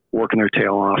 working their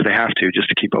tail off. They have to, just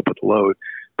to keep up with the load.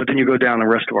 But then you go down the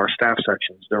rest of our staff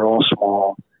sections; they're all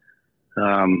small.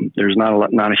 There's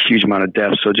not a huge amount of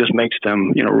depth, so it just makes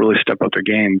them, really step up their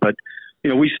game. But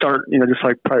we start, just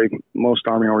like probably most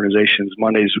Army organizations,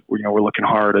 Mondays, we're looking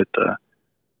hard at the,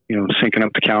 syncing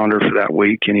up the calendar for that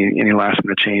week, any last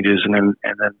minute changes, and then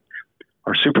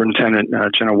our superintendent,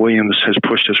 General Williams, has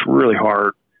pushed us really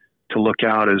hard to look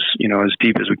out as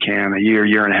deep as we can, a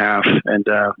year and a half, and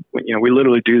we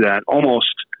literally do that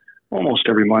almost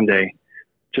every Monday,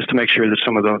 just to make sure that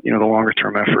some of the the longer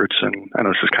term efforts, and I know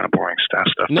this is kind of boring staff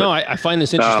stuff. No, but I find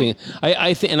this interesting.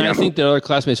 I think that other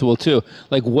classmates will too.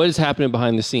 Like, what is happening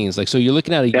behind the scenes? Like, so you're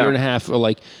looking at a year and a half, or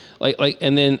like,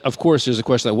 and then of course there's a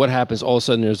question like, what happens? All of a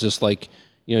sudden, there's this like,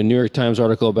 New York Times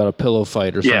article about a pillow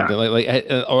fight or something,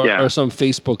 or some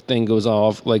Facebook thing goes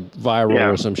off like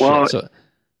viral or some shit. So,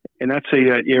 and that's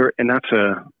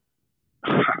a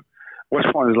West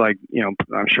Point is like,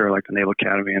 I'm sure like the Naval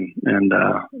Academy and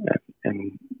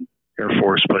Air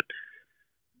Force, but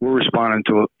we're responding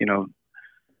to,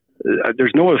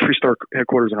 there's no other 3-star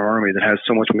headquarters in our Army that has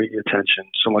so much media attention,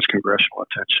 so much congressional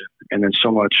attention, and then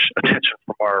so much attention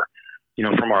from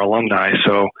our alumni.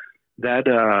 So that,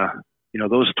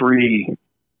 those three,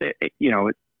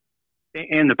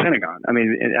 and the Pentagon. I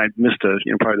mean, I missed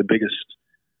probably the biggest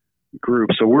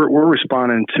group. So we're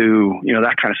responding to,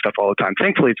 that kind of stuff all the time.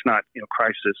 Thankfully, it's not,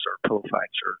 crisis or pillow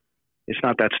fights, or it's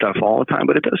not that stuff all the time,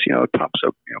 but it does, it pops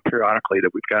up, periodically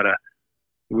that we've got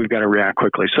to react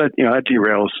quickly. So, that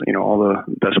derails, all the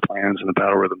best plans and the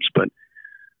battle rhythms, but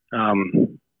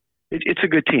it's a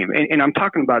good team. And I'm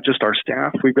talking about just our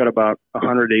staff. We've got about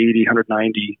 180,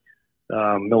 190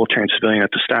 military and civilian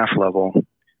at the staff level,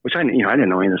 which I didn't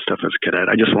know any of this stuff as a cadet.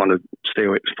 I just wanted to stay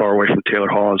as far away from Taylor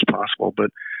Hall as possible.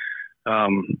 But,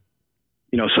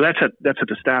 so that's at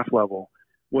the staff level.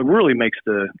 What really makes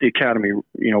the academy,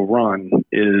 run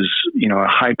is, a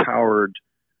high-powered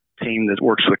team that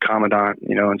works with the commandant,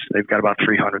 and they've got about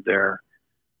 300 there.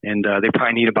 And they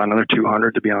probably need about another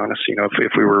 200, to be honest,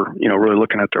 if we were, really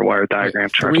looking at their wire diagram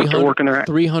chart. They're working there.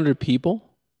 300 people?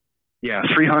 Yeah,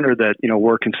 300 that,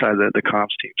 work inside the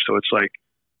comms team. So it's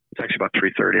actually about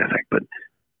 330, I think. But,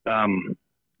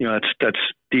 that's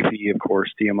DPE, of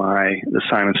course, DMI, the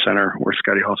Simon Center, where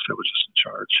Scotty Halstead was just in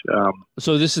charge.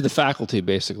 So this is the faculty,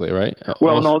 basically, right?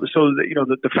 Well, no. So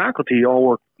the faculty all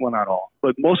work. Well, not all,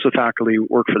 but most of the faculty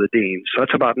work for the dean. So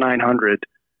that's about 900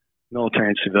 military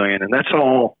and civilian, and that's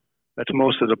all. That's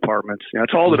most of the departments.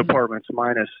 It's all the departments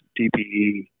minus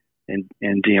DPE and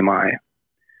DMI.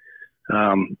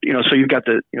 So you've got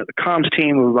the comms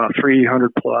team of about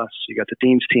 300 plus. You got the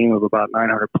dean's team of about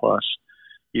 900 plus.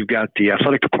 You've got the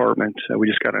athletic department. We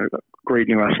just got a great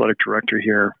new athletic director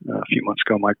here a few months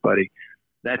ago, Mike Buddy.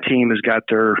 that team has got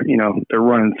they're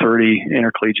running 30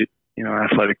 intercollegiate,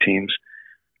 athletic teams.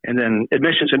 And then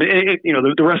admissions, and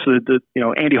the rest of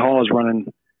Andy Hall is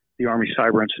running the Army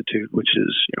Cyber Institute, which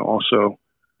is also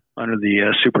under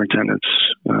the superintendent's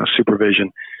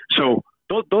supervision. So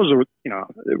those are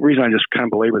the reason I just kind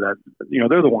of belabor that.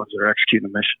 They're the ones that are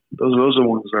executing the mission. Those are the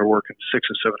ones that are working 6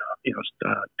 and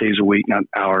 7 days a week, not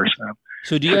hours.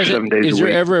 So do you guys? Is there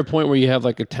ever a point where you have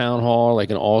like a town hall,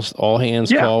 like an all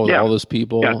hands call with all those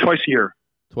people? Yeah, twice a year.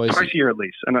 Twice a year at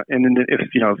least. And then if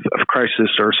a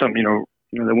crisis or something,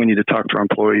 then we need to talk to our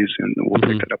employees, and we'll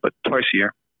pick it up. But twice a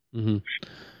year. Mm-hmm.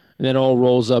 And that all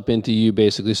rolls up into you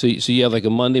basically. So you have like a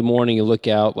Monday morning, you look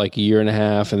out like a year and a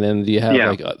half, and then do you have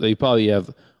you probably have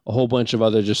a whole bunch of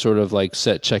other just sort of like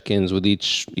set check-ins with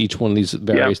each one of these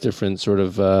various different sort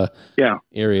of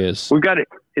areas. We've got it.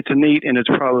 It's a neat, and it's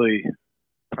probably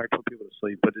put people to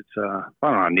sleep, but it's I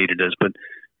don't know how neat it is, but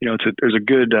there's a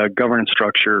good governance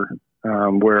structure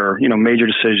where major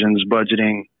decisions,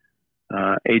 budgeting,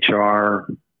 HR,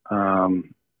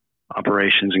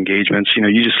 operations, engagements.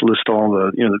 You just list all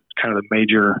the kind of the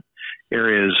major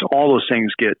areas. All those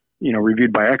things get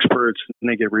reviewed by experts, and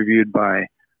they get reviewed by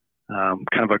kind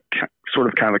of a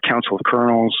council of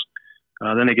colonels.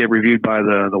 Then they get reviewed by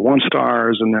the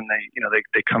 1-stars, and then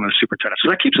they come to the superintendent. So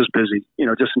that keeps us busy,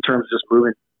 just in terms of just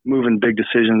moving big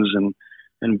decisions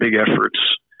and big efforts.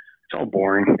 It's all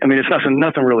boring. I mean, it's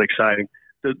nothing really exciting.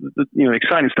 The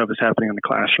exciting stuff is happening in the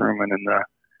classroom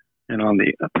and on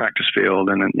the practice field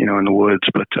and in the woods,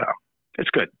 but it's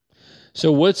good.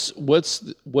 So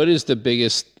what is the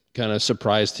biggest kind of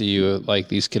surprise to you, like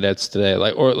these cadets today,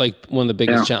 or one of the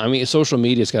biggest challenges? I mean, social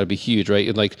media's got to be huge,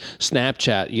 right? Like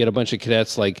Snapchat, you get a bunch of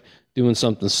cadets like doing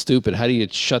something stupid. How do you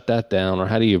shut that down, or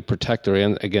how do you protect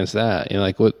against that?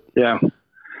 What? Yeah.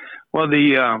 Well,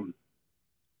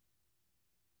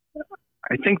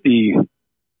 I think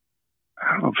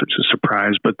I don't know if it's a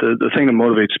surprise, but the thing that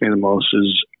motivates me the most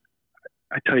is,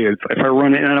 I tell you, if I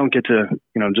run it, and I don't get to,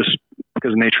 just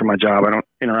because of the nature of my job, I don't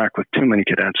interact with too many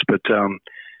cadets, but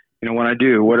when I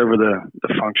do, whatever the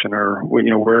function or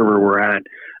wherever we're at,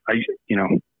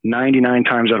 99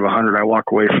 times out of 100, I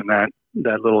walk away from that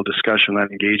little discussion,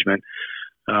 that engagement,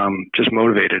 just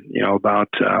motivated, about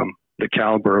the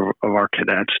caliber of our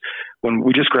cadets. When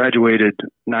we just graduated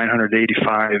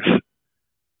 985,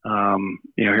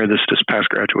 here this past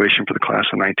graduation for the class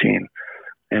of 19,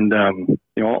 and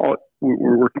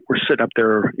we're sitting up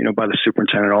there, by the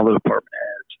superintendent, all the department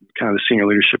heads, kind of the senior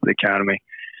leadership of the academy.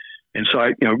 And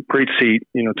so great seat,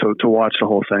 to watch the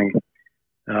whole thing.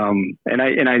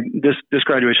 This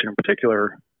graduation in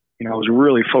particular, I was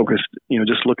really focused,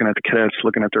 just looking at the cadets,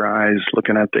 looking at their eyes,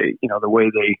 looking at the way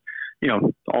they,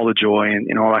 all the joy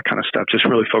and all that kind of stuff, just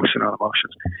really focusing on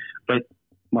emotions. But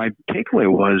my takeaway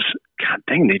was, God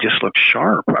dang, they just look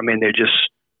sharp. I mean, they just,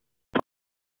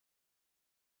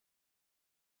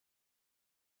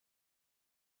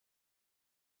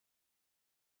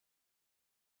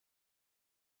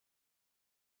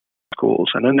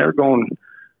 schools, and then they're going,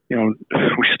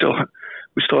 we still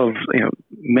have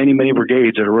many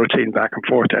brigades that are rotating back and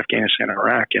forth to Afghanistan and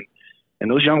Iraq, and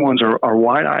those young ones are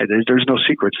wide-eyed. There's no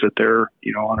secrets that they're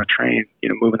on a train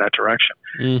moving that direction.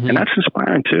 Mm-hmm. And that's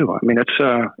inspiring too. I mean,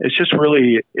 it's just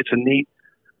really, it's a neat,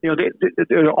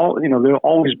 there'll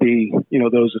always be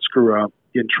those that screw up,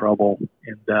 get in trouble,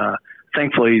 and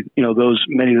thankfully those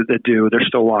many that do, they're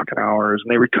still walking hours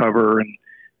and they recover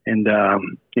and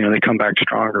they come back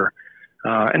stronger.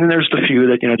 And then there's the few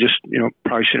that, just,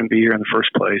 probably shouldn't be here in the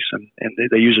first place. And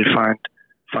they usually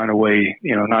find a way,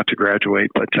 not to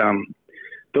graduate. But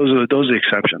those are the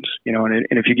exceptions, and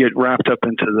if you get wrapped up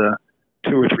into the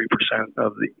 2 or 3%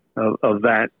 of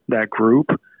that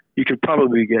group, you could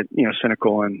probably get,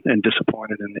 cynical and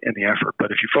disappointed in the effort.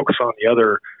 But if you focus on the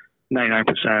other 99%,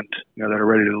 that are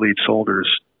ready to lead soldiers,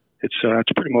 it's a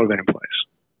pretty motivating place.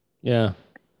 Yeah.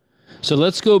 So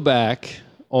let's go back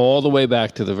all the way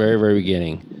back to the very, very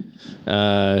beginning,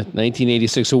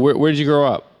 1986. So where did you grow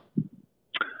up?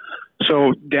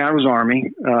 So Dad was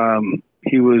Army.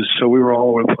 We were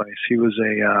all over the place. He was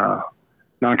a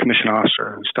non-commissioned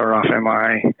officer. Started off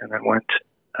MI and then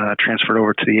transferred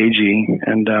over to the AG.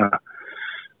 And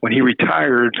when he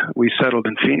retired, we settled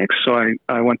in Phoenix. So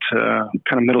I went to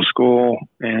kind of middle school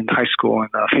and high school in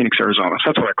Phoenix, Arizona. So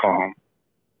that's what I call home.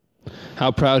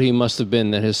 How proud he must have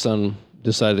been that his son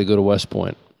decided to go to West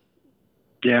Point.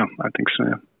 Yeah, I think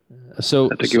so. So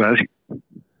I think he was.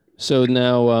 So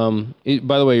now,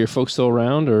 by the way, your folks still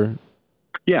around, or?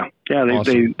 Yeah.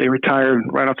 Awesome. They retired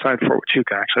right outside Fort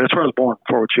Huachuca. Actually, that's where I was born,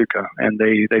 Fort Huachuca, and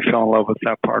they fell in love with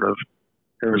that part of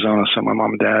Arizona. So my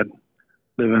mom and dad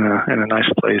live in a nice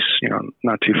place,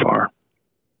 not too far.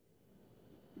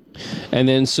 And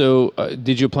then, so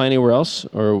did you apply anywhere else,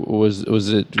 or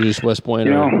was it just West Point,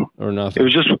 or nothing?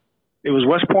 It was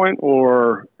West Point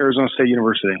or Arizona State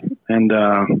University,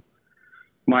 and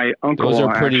my uncle.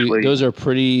 Those are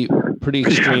pretty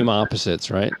extreme opposites,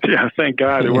 right? Yeah, thank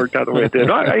God it worked out the way it did.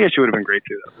 I guess it would have been great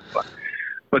too. That was fun.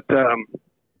 But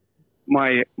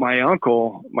my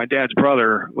uncle, my dad's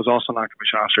brother, was also a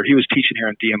non-commissioned officer. He was teaching here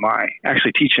in DMI,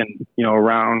 actually teaching,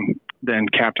 around then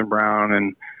Captain Brown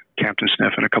and Captain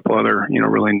Sniff and a couple other,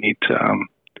 really neat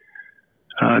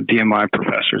DMI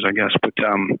professors, I guess. But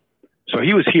so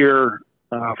he was here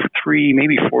for 3,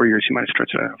 maybe 4 years. He might have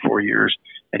stretched it out 4 years.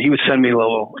 And he would send me a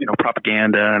little,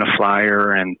 propaganda and a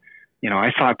flyer. And,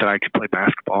 I thought that I could play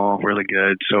basketball really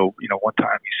good. So, one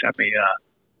time he sent me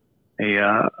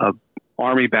a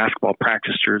Army basketball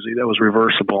practice jersey that was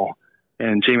reversible.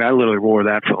 And Jamie, I literally wore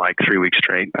that for like 3 weeks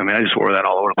straight. I mean, I just wore that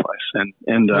all over the place.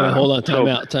 And wait, hold on,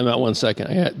 time out 1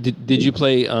 second. Did you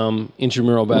play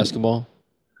intramural basketball?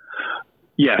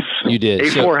 Yes, you did.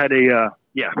 A4 had a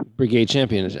brigade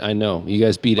champion. I know you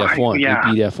guys beat F1. Yeah.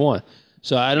 You beat F1.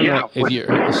 So I don't know if you.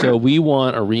 So we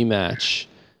want a rematch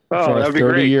for a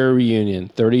 30-year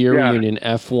reunion. 30-year reunion.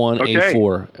 F1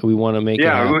 A4. We want to make it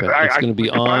happen. It's going to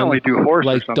be on like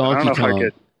Donkey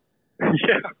Kong.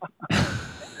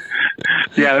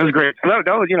 Yeah, that was great. So that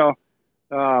was,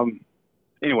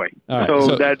 anyway. Right,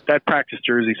 so that practice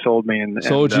jersey sold me, and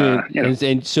so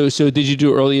did you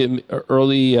do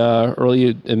early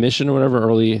admission or whatever?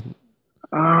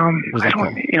 I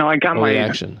got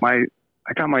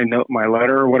I got my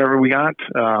letter or whatever we got,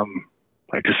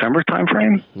 like December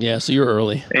timeframe. Yeah, so you're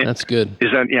early. That's good.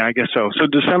 Is that? Yeah, I guess so. So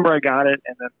December I got it,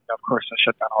 and then of course I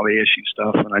shut down all the issue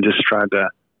stuff, and I just tried to,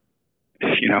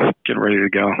 get ready to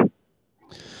go.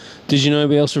 Did you know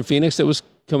anybody else from Phoenix that was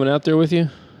coming out there with you?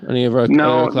 Any of our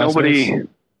classmates? Nobody.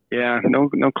 Yeah, no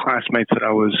classmates that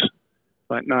I was,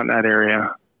 but not in that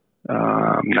area.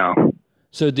 No.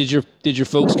 So did your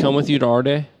folks come with you to our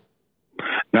day?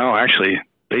 No, actually,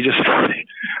 they just.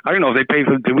 I don't know if they paid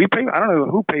for. Did we pay? I don't know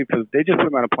who paid for. They just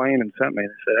put me on a plane and sent me.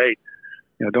 They said, "Hey,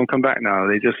 don't come back now."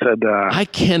 They just said. I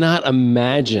cannot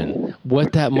imagine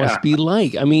what that must be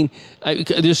like. I mean,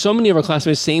 there's so many of our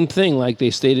classmates. Same thing. Like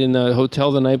they stayed in a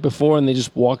hotel the night before and they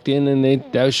just walked in and they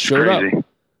showed up.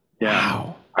 Yeah.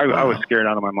 Wow. I was scared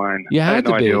out of my mind. You had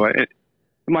to be.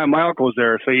 My uncle was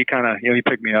there, so he kind of he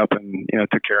picked me up and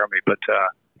took care of me. But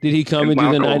did he come and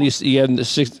do the 90? You had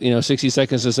 60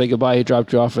 seconds to say goodbye. He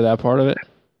dropped you off for that part of it.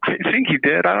 I think he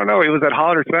did. I don't know. It was at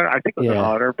Hollader Center. I think it was at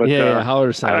Hollader, but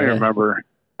Hollader Center. I don't even remember.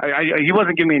 He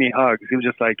wasn't giving me any hugs. He was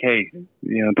just like, "Hey,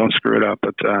 don't screw it up."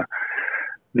 But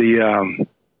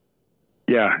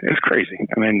it's crazy.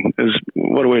 I mean,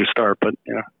 what a way to start. But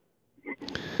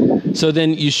So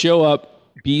then you show up.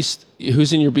 Beast.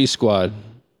 Who's in your B squad?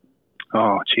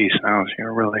 Oh, geez, now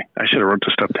really. I should have wrote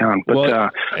this stuff down.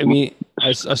 But I mean,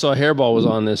 I saw Hairball was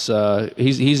on this.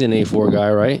 He's an A4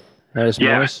 guy, right? Harris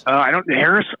Morris? I don't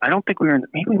think we were in.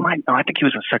 Maybe we might. No, I think he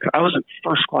was in second. I was in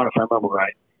first squad if I remember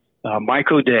right. Mike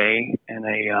O'Day and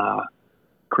a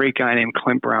great guy named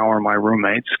Clint Brower, my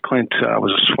roommates. Clint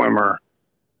was a swimmer.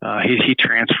 He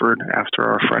transferred after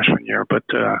our freshman year, but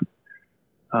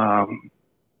I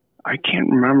can't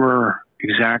remember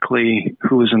exactly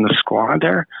who was in the squad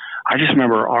there. I just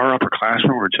remember our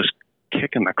upperclassmen were just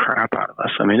kicking the crap out of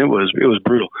us. I mean, it was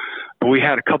brutal. But we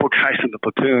had a couple guys in the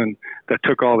platoon that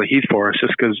took all the heat for us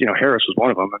just because, Harris was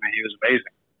one of them. I mean, he was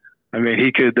amazing. I mean,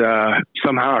 he could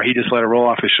somehow he just let it roll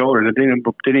off his shoulders. It didn't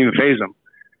even faze him.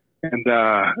 And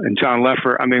John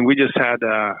Leffer. I mean, we just had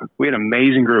we had an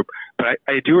amazing group. But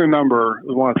I do remember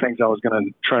one of the things I was going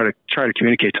to try to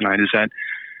communicate tonight is that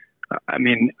I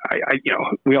mean,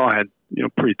 we all had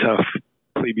pretty tough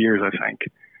plebe years, I think.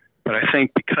 But I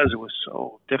think because it was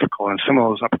so difficult and some of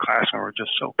those upperclassmen were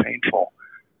just so painful,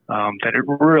 that it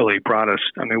really brought us.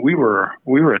 I mean, we were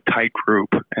a tight group,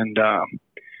 and there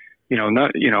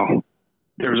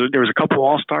was a couple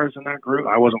all-stars in that group.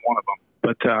 I wasn't one of them,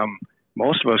 but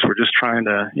most of us were just trying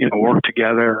to work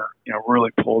together,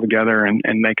 really pull together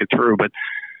and make it through. But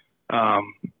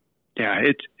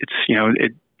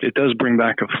it does bring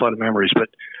back a flood of memories. But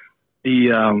we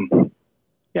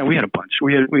had a bunch.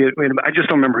 We had I just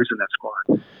don't remember who's in that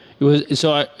squad. It was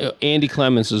Andy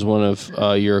Clements is one of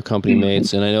your company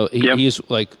mates, and I know he's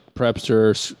like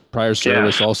prepster, prior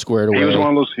service, all squared away. He was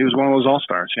one of those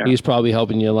all-stars. Yeah, he's probably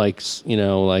helping you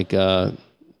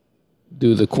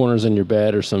do the corners in your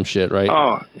bed or some shit, right?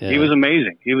 Oh, yeah. He was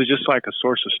amazing. He was just like a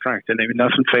source of strength, and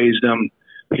nothing fazed him.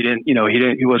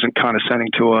 He wasn't condescending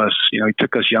to us. He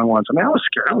took us young ones. I mean, I was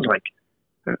scared. I was like,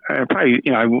 I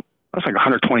was like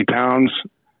 120 pounds.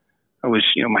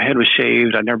 my head was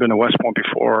shaved. I'd never been to West Point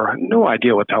before. No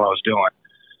idea what the hell I was doing.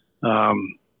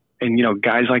 And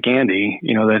guys like Andy,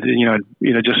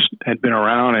 that just had been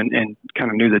around and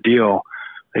kind of knew the deal.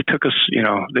 They took us,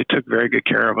 they took very good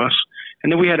care of us.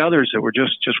 And then we had others that were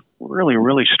just really,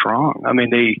 really strong. I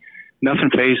mean, nothing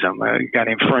fazed them. A guy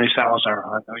named Fernie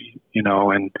Salazar,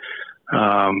 and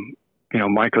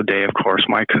Mike O'Day, of course,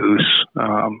 Mike Hoos,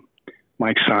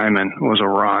 Mike Simon was a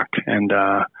rock, and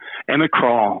Emmett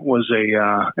Krall was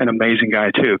an amazing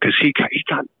guy too, because he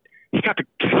got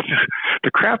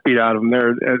the crap beat out of him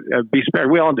there at Beast Bear.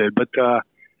 We all did, but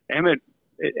Emmett,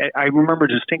 I remember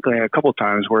distinctly a couple of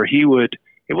times where he would.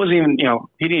 It wasn't even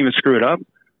he didn't even screw it up,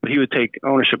 but he would take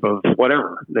ownership of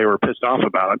whatever they were pissed off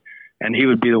about, and he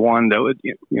would be the one that would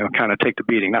kind of take the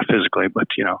beating, not physically, but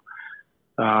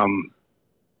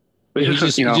But he's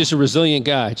just a resilient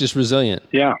guy, just resilient.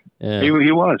 Yeah. He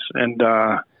was. And,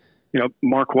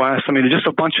 Mark West, I mean, just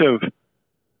a bunch of,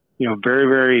 very,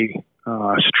 very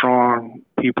strong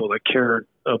people that cared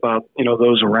about,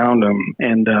 those around them.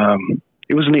 And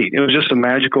it was neat. It was just a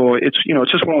magical, it's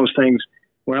just one of those things.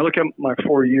 When I look at my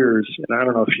 4 years, and I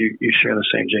don't know if you share the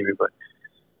same, Jamie, but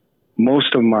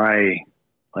most of my,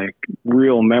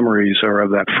 real memories are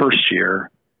of that first year.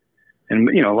 And,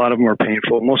 a lot of them are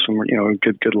painful. Most of them were,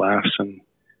 good laughs. And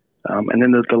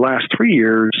then the last 3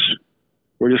 years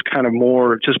were just kind of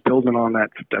more just building on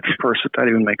that first, if that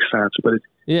even makes sense. But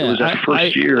it was that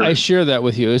first year. I share that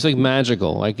with you. It's like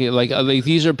magical. Like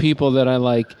these are people that I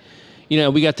like.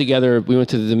 We got together. We went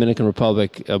to the Dominican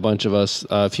Republic, a bunch of us,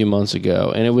 a few months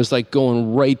ago. And it was like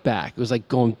going right back. It was like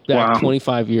going back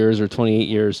 25 years or 28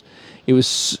 years. It was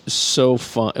so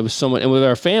fun. It was so much, and with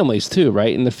our families too,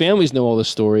 right? And the families know all the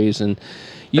stories, and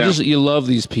you love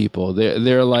these people.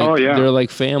 They're like they're like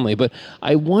family. But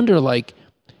I wonder,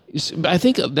 I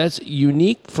think that's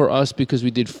unique for us because we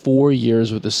did 4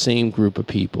 years with the same group of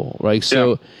people, right?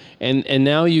 So, and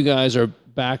now you guys are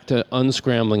back to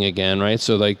unscrambling again, right?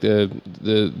 So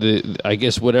the I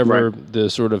guess whatever the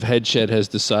sort of headshed has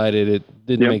decided, it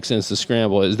didn't make sense to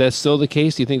scramble. Is that still the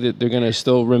case? Do you think that they're going to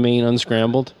still remain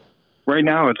unscrambled? Right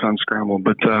now it's unscrambled,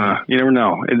 but you never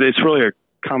know. It's really a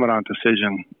commandant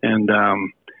decision. And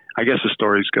I guess the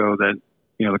stories go that,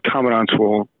 the commandants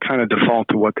will kind of default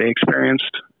to what they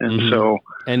experienced. And so...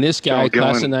 And this guy,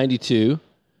 class of 92,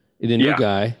 the new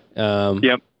guy,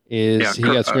 he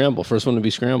got scrambled. First one to be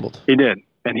scrambled. He did.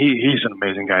 And he's an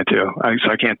amazing guy too.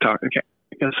 I can't talk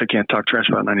trash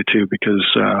about 92 because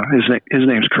his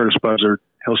name's Curtis Buzzard.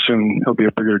 He'll be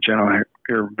a brigadier general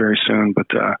here very soon, but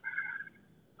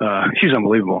he's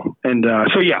unbelievable. And I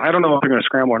don't know if they're going to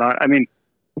scramble or not. I mean,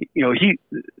 for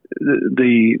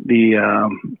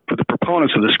the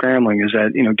proponents of the scrambling is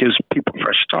that gives people a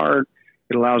fresh start.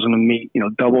 It allows them to meet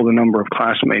double the number of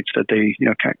classmates that they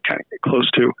kind of get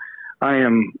close to. I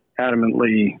am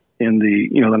adamantly in the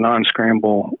the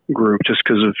non-scramble group just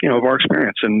because of of our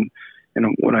experience and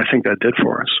what I think that did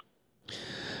for us.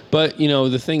 But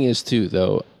the thing is too,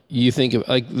 though, you think of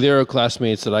there are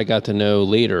classmates that I got to know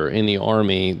later in the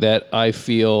Army that I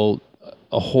feel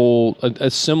a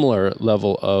similar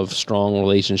level of strong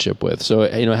relationship with. So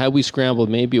had we scrambled,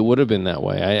 maybe it would have been that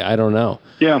way. I don't know.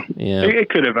 Yeah. It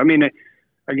could have. I mean,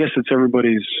 I guess it's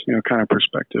everybody's kind of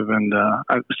perspective, and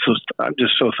I'm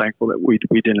just so thankful that we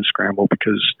didn't scramble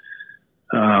because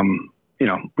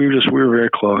we were very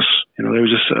close. There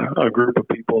was just a group of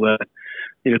people that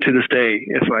to this day,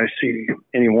 if I see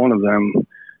any one of them,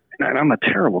 and I'm a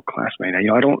terrible classmate.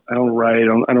 I don't write,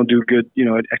 I don't do good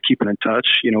at keeping in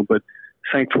touch. But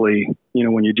thankfully,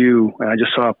 when you do, and I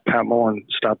just saw Pat Mullen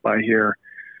stop by here.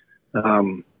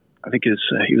 I think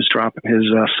he was dropping his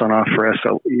son off for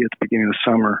SLE at the beginning of the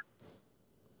summer.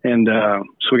 And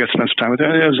so we got to spend some time with him.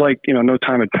 And it was like, no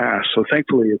time had passed. So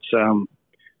thankfully it's,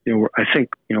 I think,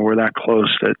 we're that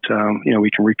close that, we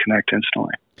can reconnect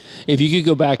instantly. If you could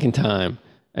go back in time,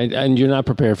 and you're not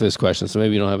prepared for this question, so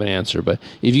maybe you don't have an answer, but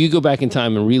if you could go back in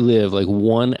time and relive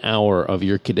 1 hour of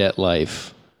your cadet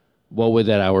life, what would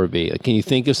that hour be? Can you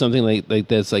think of something like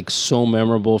that's so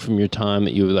memorable from your time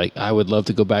that you would I would love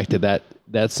to go back to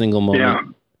that single moment? Yeah.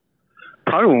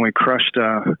 Probably when we crushed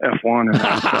F1 in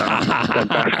that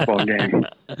basketball game.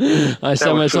 I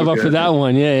set myself up for that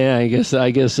one. Yeah, I guess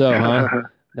so, huh?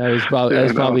 That's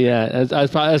probably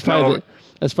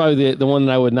the one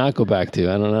that I would not go back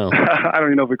to. I don't know. I don't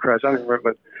even know if we crashed. I don't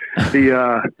remember, but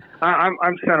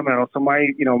I'm sentimental. So my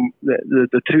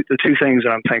the two things that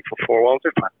I'm thankful for, well,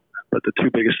 they're fun, but the two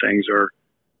biggest things are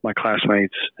my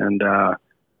classmates and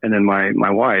then my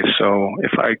wife. So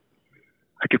if I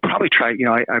could probably try,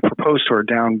 I proposed to her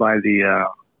down by the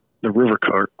the river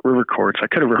courts. I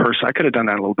could have rehearsed. I could have done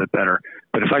that a little bit better.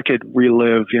 But if I could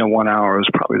relive, 1 hour, it was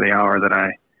probably the hour that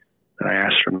I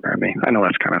asked her to marry me. I know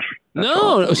that's kind of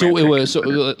no. So it was. So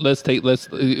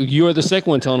you're the second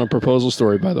one telling a proposal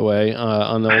story, by the way,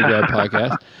 on the Old Grad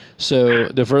podcast. So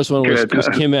the first one was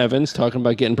Kim Evans talking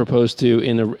about getting proposed to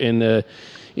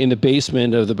in the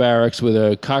basement of the barracks with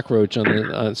a cockroach on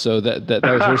the. So that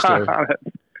was her story.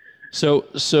 So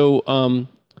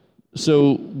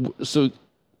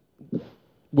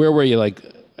where were you? Like,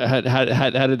 how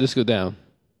did this go down?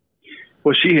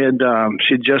 Well, she had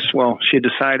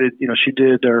decided, she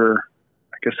did her,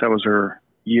 I guess that was her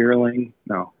yearling.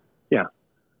 No. Yeah.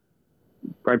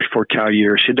 Right before Cal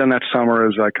year. She'd done that summer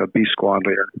as like a B squad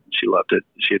leader. She loved it.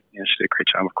 She did a great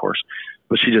job, of course,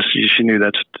 but she knew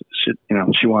that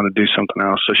she wanted to do something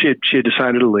else. So she had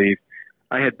decided to leave.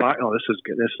 I had bought, this is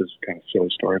good. This is kind of a silly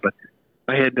story, but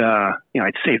I had,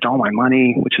 I'd saved all my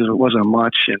money, which wasn't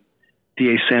much. And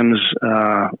D.A. Sims,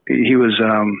 he was,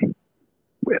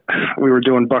 we were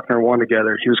doing Buckner 1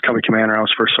 together. He was company commander. I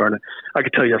was first sergeant. I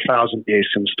could tell you 1,000 D.A.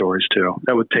 Sims stories too.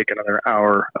 That would take another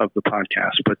hour of the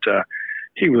podcast, but,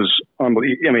 he was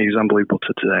unbelievable. I mean, he's unbelievable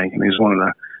to today. I mean, he's one of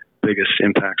the biggest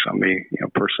impacts on me,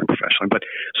 personally, professionally. But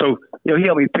so, he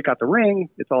helped me pick out the ring.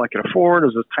 It's all I could afford. It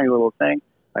was this tiny little thing.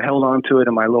 I held on to it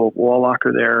in my little wall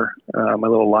locker there, my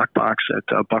little lockbox at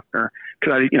Buckner,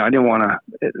 because I didn't want to.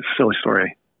 It's a silly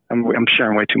story. I'm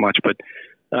sharing way too much, but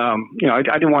I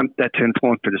didn't want that to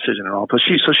influence her decision at all. But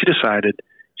she decided.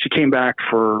 She came back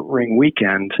for ring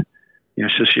weekend.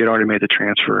 So she had already made the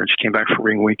transfer, and she came back for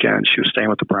ring weekend. She was staying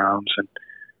with the Browns, and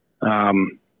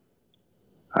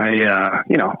I had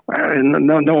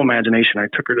no imagination. I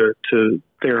took her to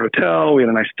their hotel. We had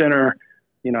a nice dinner.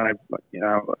 I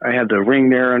had the ring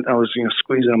there, and I was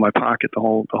squeezing it in my pocket the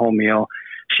whole meal.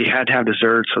 She had to have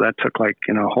dessert, so that took a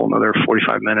whole another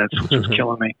 45 minutes, which was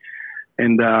killing me.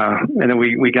 And then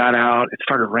we got out. It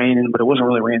started raining, but it wasn't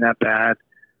really raining that bad.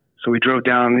 So we drove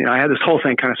down. I had this whole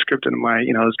thing kind of scripted in my, it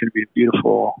was going to be a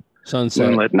beautiful sunset,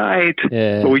 moonlit night.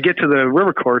 Yeah. But we get to the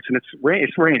river courts, and it's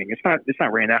raining. It's not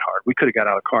raining that hard. We could have got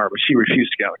out of the car, but she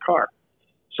refused to get out of the car.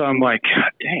 So I'm like,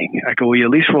 dang. I go, will you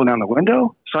at least roll down the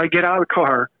window? So I get out of the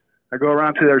car. I go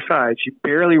around to the other side. She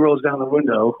barely rolls down the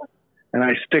window, and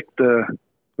I stick the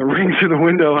ring through the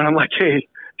window, and I'm like, hey, do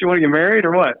you want to get married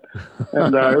or what?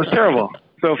 And it was terrible.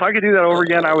 So if I could do that over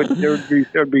again, it'd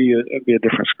be a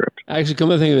different script. Actually, come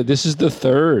to think of it, this is the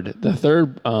third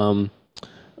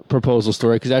proposal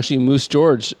story, because actually Moose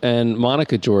George and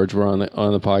Monica George were on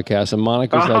the podcast, and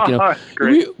Monica was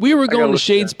like, we were going to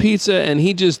Shade's Pizza, and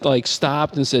he just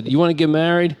stopped and said, "You want to get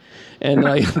married?" And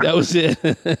that was it.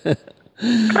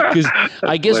 Because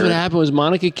I guess what happened was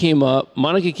Monica came up,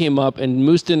 and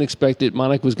Moose didn't expect it.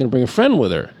 Monica was going to bring a friend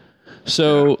with her.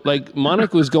 So,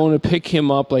 Monica was going to pick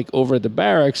him up, over at the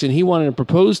barracks, and he wanted to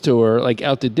propose to her,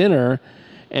 out to dinner.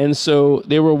 And so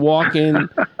they were walking,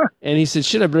 and he said,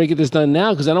 shit, I better get this done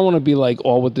now, because I don't want to be,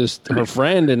 all with her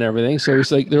friend and everything. So he's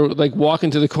they were,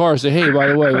 walking to the car, say, hey, by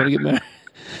the way, I want to get married.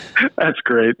 That's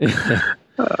great.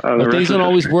 But things don't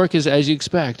always work as you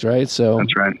expect, right? So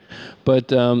that's right.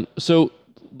 But, so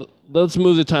let's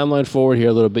move the timeline forward here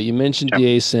a little bit. You mentioned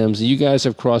D.A. Sims. You guys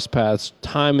have crossed paths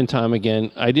time and time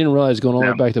again. I didn't realize going all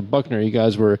the way back to Buckner, you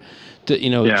guys were,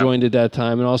 joined at that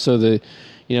time. And also the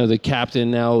captain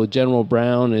now, General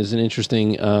Brown, is an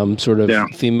interesting sort of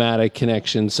thematic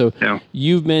connection. So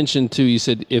you've mentioned too, you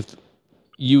said if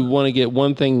you want to get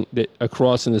one thing that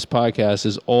across in this podcast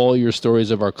is all your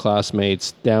stories of our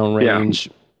classmates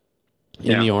downrange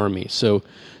in the Army. So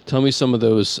tell me some of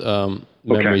those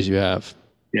memories you have.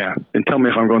 Yeah, and tell me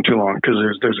if I'm going too long, because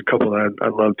there's a couple that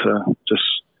I'd love to just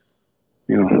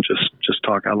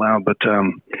talk out loud. But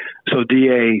so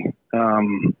DA,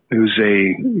 who's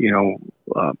a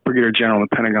brigadier general in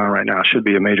the Pentagon right now, should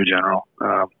be a major general.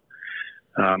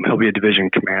 He'll be a division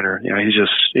commander.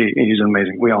 He's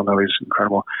amazing. We all know he's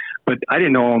incredible. But I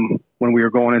didn't know him when we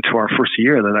were going into our first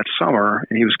year that summer,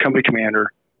 and he was company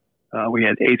commander. We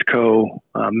had 8th Co,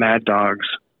 Mad Dogs,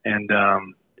 and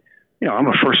I'm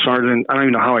a first sergeant. I don't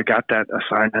even know how I got that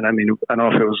assignment. I mean, I don't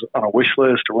know if it was on a wish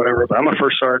list or whatever, but I'm a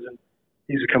first sergeant.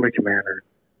 He's a company commander.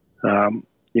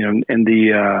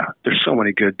 There's so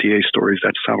many good DA stories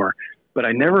that summer, but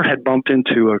I never had bumped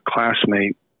into a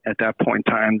classmate at that point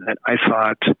in time that I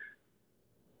thought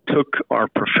took our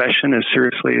profession as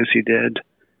seriously as he did,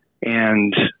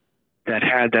 and that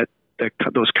had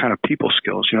those kind of people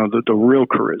skills, the real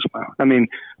charisma. I mean,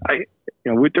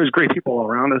 there's great people all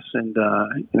around us, and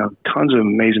tons of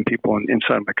amazing people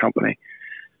inside my company.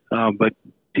 But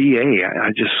DA,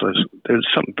 there's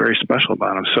something very special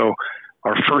about him. So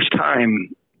our first time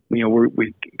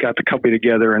we got the company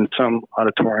together in some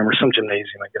auditorium or some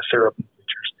gymnasium, I guess they're up in the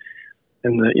bleachers.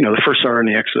 And the first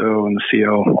sergeant, the XO, and the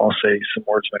CO all say some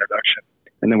words of introduction,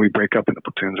 and then we break up into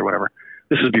platoons or whatever.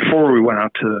 This is before we went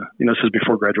out to, this is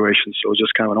before graduation, so it was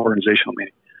just kind of an organizational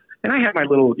meeting. And I had my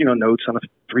little, notes on a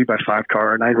 3x5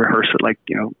 card, and I'd rehearse it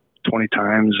 20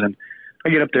 times, and I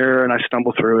get up there and I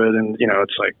stumble through it, and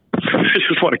it's like I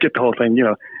just want to get the whole thing,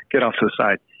 get off to the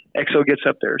side. XO gets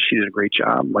up there, she did a great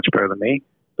job, much better than me,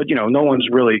 but no one's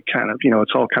really kind of,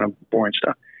 it's all kind of boring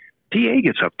stuff. DA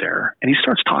gets up there and he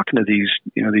starts talking to these,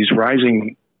 these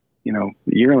rising,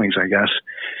 yearlings, I guess.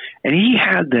 And he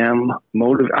had them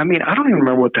motivated. I mean, I don't even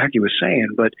remember what the heck he was saying,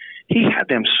 but he had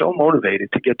them so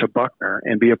motivated to get to Buckner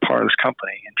and be a part of this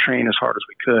company and train as hard as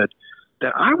we could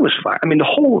that I was fine. I mean, the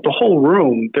whole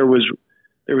room, there was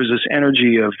this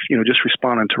energy of, just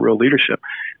responding to real leadership.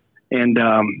 And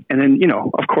then,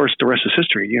 of course, the rest is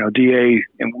history. DA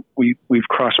and we've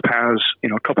crossed paths,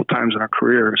 a couple times in our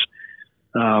careers.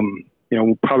 Probably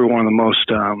one of the most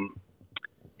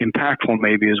impactful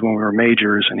maybe is when we were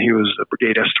majors, and he was a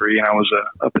brigade S3 and I was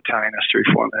a battalion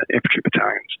S3 foreman at infantry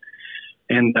battalions.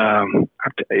 And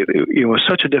it was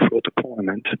such a difficult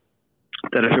deployment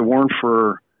that if it weren't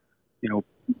for,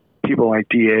 people like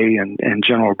DA and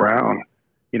General Brown,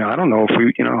 I don't know if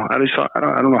we, I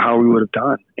don't know how we would have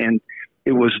done. And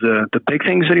it was the big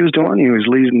things that he was doing. He was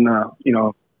leading,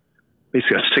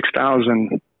 basically a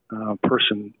 6,000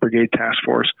 person brigade task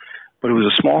force, but it was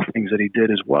the small things that he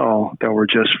did as well that were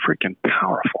just freaking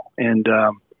powerful. And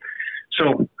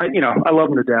so I love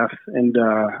him to death, and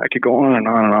I could go on and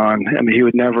on and on. I mean, he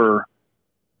would never,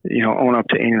 own up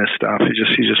to any of this stuff.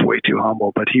 He's just way too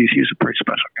humble, but he's a pretty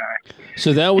special guy.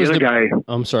 So that was the guy.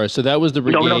 I'm sorry. So that was the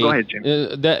brigade. No, go ahead, Jim.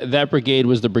 That brigade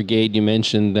was the brigade you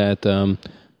mentioned that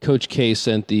Coach K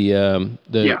sent the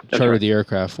charter of the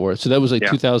aircraft for. So that was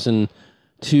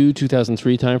 2002,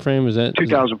 2003 timeframe. Is that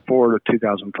 2004 to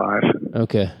 2005?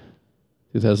 Okay,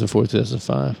 2004,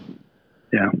 2005.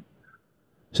 Yeah.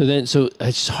 So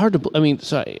it's hard to. I mean,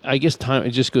 so I guess time.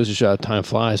 It just goes to show how time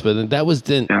flies. But that was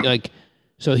then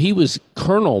So he was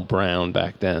Colonel Brown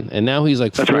back then, and now he's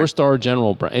like four-star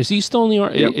General Brown. Is he still in the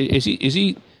Army? Yep. Is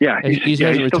he? Yeah, he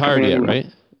hasn't retired yet, right?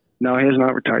 No, he has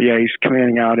not retired. Yeah, he's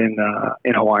commanding out in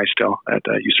Hawaii still at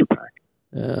USAPAC.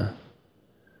 Yeah,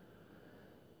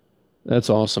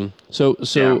 that's awesome. So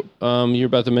you're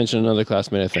about to mention another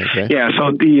classmate, I think, right? Yeah. So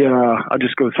I'll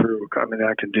just go through. I mean,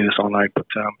 I could do this all night, but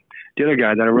the other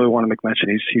guy that I really want to make mention,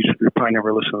 he's probably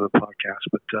never listened to the podcast,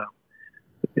 but.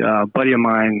 Buddy of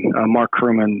mine, Mark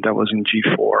Crewman, that was in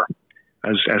G4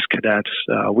 as cadets.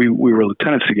 We were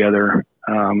lieutenants together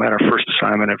at our first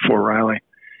assignment at Fort Riley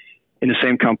in the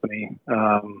same company.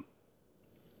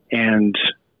 And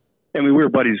we were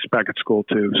buddies back at school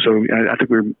too. So I think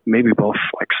we were maybe both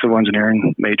like civil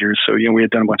engineering majors. So, we had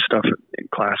done a bunch of stuff in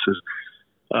classes.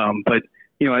 But,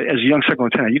 as a young second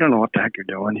lieutenant, you don't know what the heck you're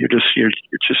doing. You're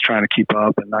just trying to keep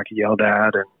up and not get yelled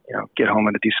at and, get home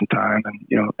at a decent time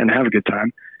and, and have a good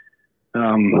time.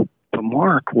 But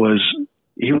Mark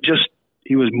he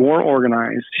was more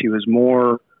organized. He was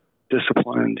more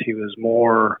disciplined. He was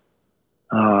more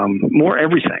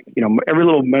everything, every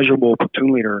little measurable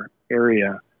platoon leader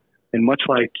area. And much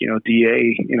like,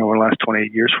 DA, over the last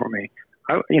 28 years for me,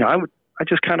 I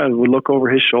just kind of would look over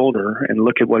his shoulder and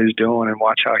look at what he's doing and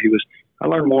watch how he was. I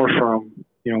learned more from,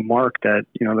 Mark that,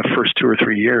 the first 2 or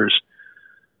 3 years,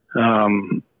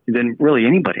 than really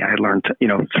anybody I had learned,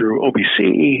 through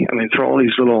OBC. I mean, through all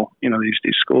these little,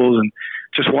 these schools, and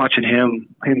just watching him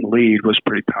lead was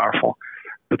pretty powerful.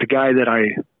 But the guy that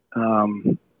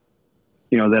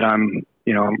that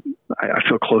I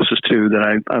feel closest to,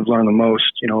 that I've learned the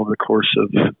most, over the course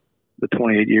of the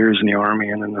 28 years in the Army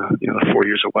and then the 4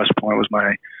 years at West Point was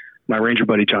my Ranger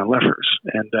buddy, John Leffers.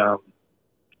 And,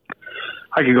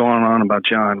 I could go on and on about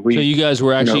John. So you guys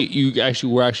were you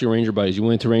were actually Ranger buddies. You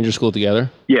went to Ranger school together?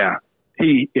 Yeah.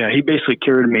 He basically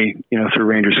carried me, through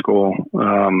Ranger school.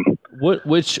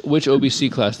 Which OBC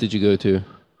class did you go to?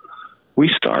 We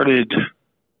started.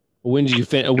 When did you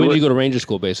when did you go to Ranger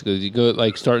school? Basically, did you go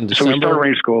start in December? So we started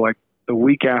Ranger school the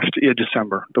week after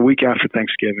December, the week after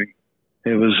Thanksgiving.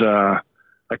 It was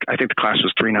I think the class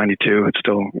was 392. It's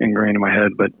still ingrained in my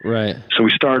head, but right. So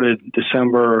we started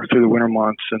December through the winter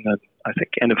months, and then I think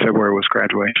end of February was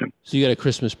graduation. So you got a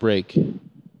Christmas break.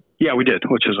 Yeah, we did,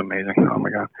 which is amazing. Oh my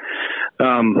God.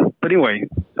 But anyway,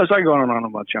 as I go on and on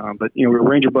about John, but we were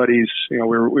Ranger buddies. We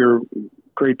were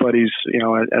great buddies.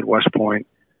 At West Point,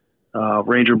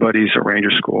 Ranger buddies at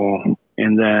Ranger School,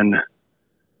 and then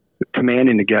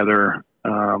commanding together,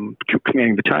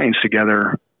 commanding battalions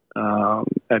together.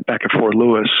 Back at Fort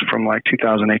Lewis from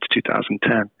 2008 to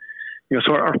 2010.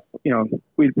 so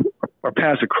our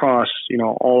paths across,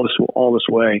 all this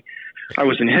way. I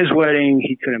was in his wedding.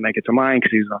 He couldn't make it to mine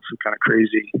because he was on some kind of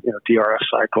crazy, DRS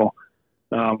cycle.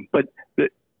 But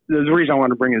the reason I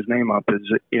wanted to bring his name up is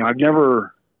that, I've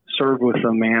never served with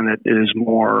a man that is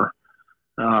more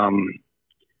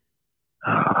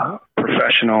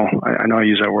professional. I know I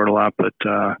use that word a lot, but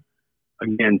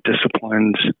again,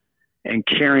 disciplined and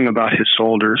caring about his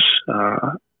soldiers,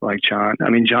 like John. I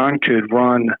mean, John could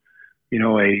run,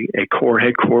 a corps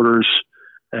headquarters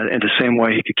in the same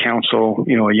way he could counsel,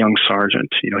 a young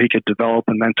sergeant. He could develop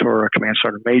and mentor a command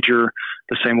sergeant major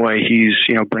the same way he's,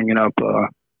 bringing up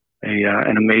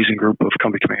an amazing group of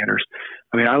company commanders.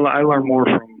 I mean, I learned more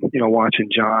from, watching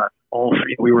John.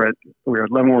 We were at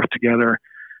Leavenworth together.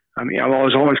 I mean, I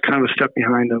was always kind of a step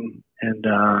behind him, and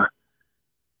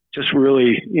just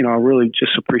really, really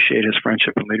just appreciate his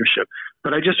friendship and leadership.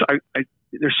 But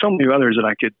there's so many others that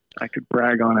I could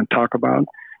brag on and talk about.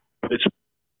 But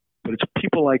it's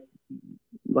people like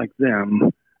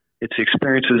them. It's the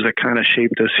experiences that kind of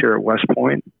shaped us here at West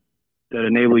Point that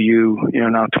enable you,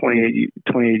 now 28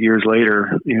 years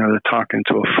later, to talk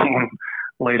into a phone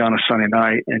late on a Sunday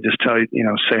night and just tell you,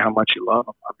 say how much you love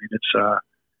them. I mean, it's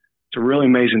a really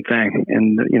amazing thing.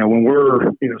 And, when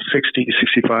we're, 60,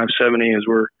 65, 70, as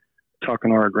we're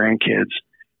talking to our grandkids,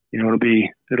 it'll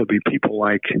be people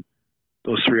like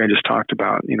those three I just talked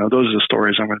about. Those are the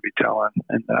stories I'm going to be telling.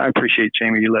 And I appreciate,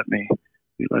 Jamie, you let me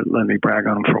brag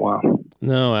on them for a while.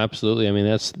 No, absolutely. I mean,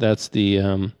 that's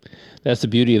the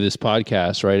beauty of this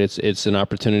podcast, right? It's an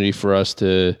opportunity for us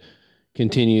to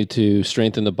continue to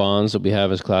strengthen the bonds that we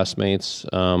have as classmates.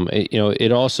 A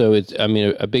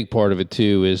big part of it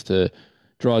too is to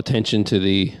draw attention to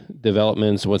the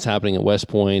developments, what's happening at West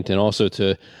Point, and also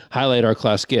to highlight our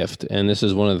class gift. And this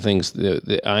is one of the things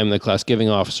that I'm the class giving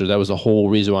officer. That was the whole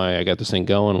reason why I got this thing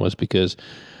going, was because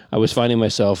I was finding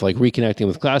myself like reconnecting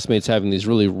with classmates, having these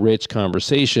really rich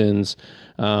conversations,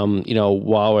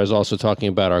 while I was also talking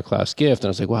about our class gift. And I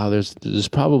was like, wow, there's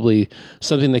probably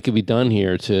something that could be done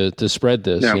here to spread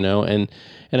this,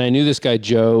 and I knew this guy,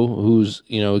 Joe, who's,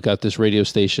 got this radio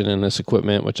station and this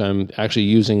equipment, which I'm actually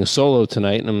using a solo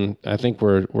tonight. And I think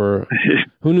we're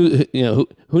who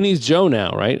needs Joe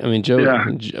now, right? I mean, Joe,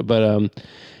 yeah. But,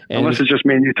 unless it's just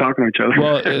me and you talking to each other.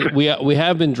 Well, we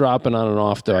have been dropping on and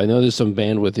off, though. I know there's some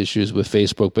bandwidth issues with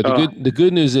Facebook, but the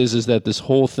good news is that this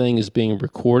whole thing is being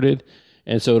recorded,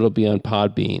 and so it'll be on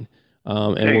Podbean,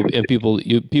 and people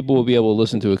will be able to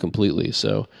listen to it completely.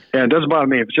 So yeah, it doesn't bother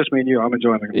me. If it's just me and you, I'm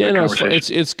enjoying the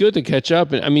conversation. It's good to catch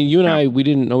up. I mean, you and I, we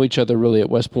didn't know each other really at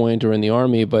West Point or in the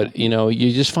Army, but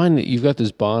you just find that you've got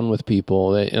this bond with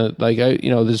people. That,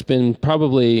 there's been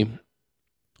probably.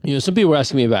 Some people are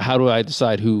asking me about how do I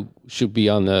decide who should be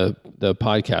on the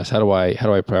podcast? How do I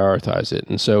prioritize it?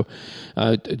 And so,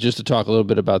 just to talk a little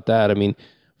bit about that, I mean,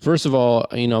 first of all,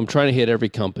 I'm trying to hit every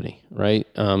company, right?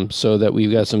 So that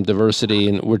we've got some diversity,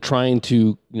 and we're trying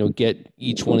to, get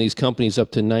each one of these companies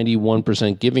up to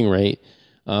 91% giving rate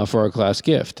for our class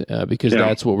gift, because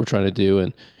that's what we're trying to do.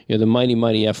 And the mighty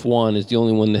F1 is the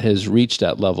only one that has reached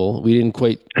that level. We didn't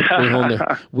quite bring home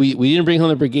we didn't bring home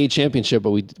the brigade championship,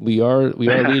 but we are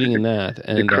leading in that.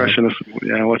 And important.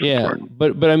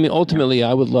 But I mean, ultimately,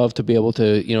 I would love to be able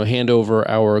to hand over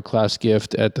our class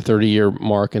gift at the 30-year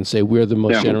mark and say we're the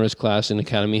most generous class in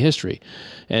Academy history,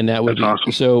 and that would be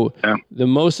awesome. So the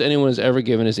most anyone has ever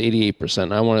given is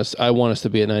 88%. I want us to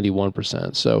be at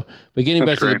 91%. So, but getting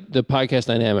back to the podcast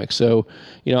dynamic. So,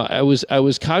 I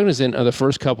was cognizant of the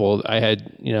first couple. I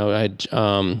had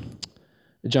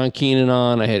John Keenan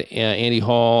on, I had Andy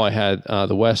Hall, I had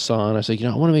the West on. I was like,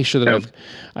 I want to make sure that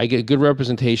I get good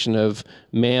representation of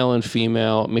male and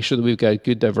female, make sure that we've got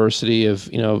good diversity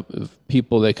of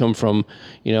people that come from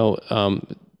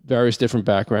various different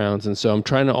backgrounds. And so I'm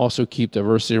trying to also keep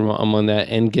diversity among that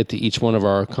and get to each one of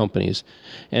our companies.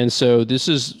 And so this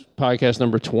is podcast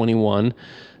number 21.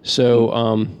 So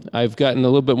I've gotten a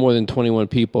little bit more than 21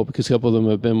 people because a couple of them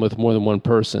have been with more than one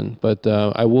person. But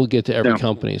I will get to every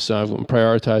company. So I'm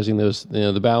prioritizing those,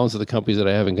 the balance of the companies that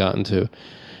I haven't gotten to.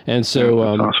 And so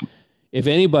awesome. If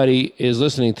anybody is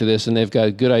listening to this and they've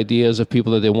got good ideas of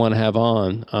people that they want to have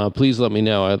on, please let me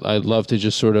know. I'd love to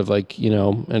just sort of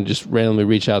and just randomly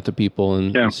reach out to people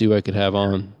and see who I could have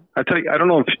on. I tell you, I don't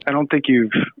know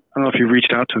if you've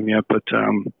reached out to them yet, but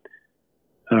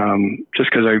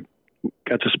just because I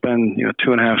got to spend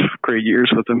 2.5 great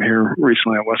years with him here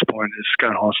recently at West Point is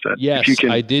Scott Halstead. Yes,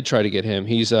 I did try to get him.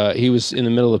 He was in the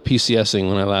middle of PCSing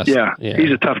when I last. Yeah,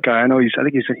 he's a tough guy. I know he's a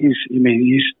tough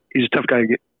guy to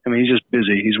get. I mean, he's just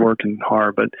busy. He's working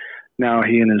hard, but now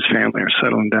he and his family are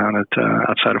settling down at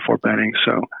outside of Fort Benning.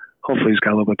 So hopefully he's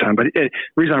got a little bit of time. But the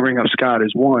reason I bring up Scott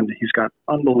is, one, he's got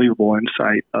unbelievable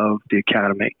insight of the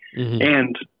academy,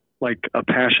 and like a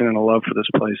passion and a love for this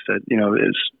place that,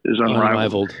 is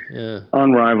unrivaled.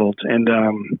 Unrivaled.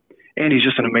 And he's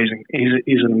just an amazing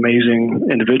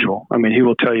individual. I mean, he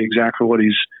will tell you exactly what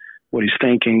he's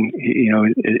thinking.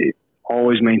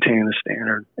 Always maintaining the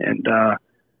standard, and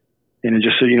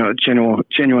just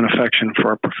genuine affection for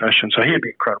our profession. So he'd be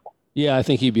incredible. Yeah, I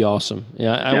think he'd be awesome.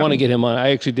 Yeah, I want to get him on. I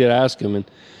actually did ask him, and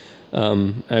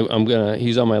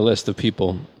he's on my list of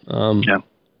people.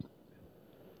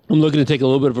 I'm looking to take a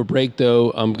little bit of a break,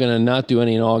 though. I'm gonna not do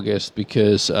any in August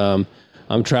because I'm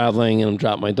traveling and I'm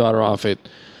dropping my daughter off at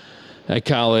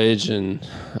college, and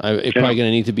it's probably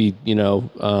gonna need to be,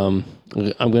 I'm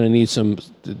gonna need to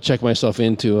check myself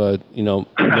into a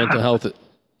mental health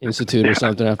institute or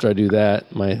something after I do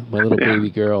that. My little baby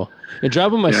girl. And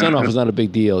dropping my son off is not a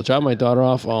big deal. Dropping my daughter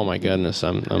off, oh my goodness,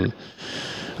 I'm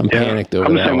panicked over that.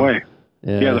 I'm the same one. way.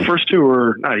 Yeah, the first two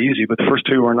were not easy, but the first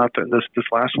two were not. This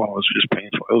last one was just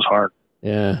painful. It was hard.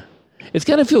 Yeah, it's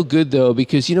gotta feel good though,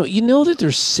 because you know that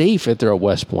they're safe at their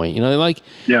West Point. You might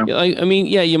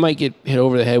get hit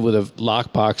over the head with a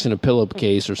lockbox and a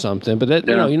pillowcase or something, but that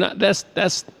you're not.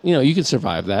 That's you can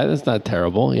survive that. That's not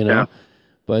terrible. Yeah.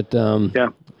 But there's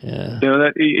not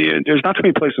too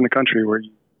many places in the country where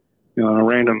on a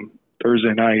random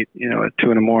Thursday night, at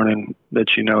 2 a.m. that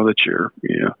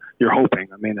you're hoping.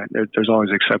 I mean, there's always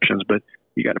exceptions, but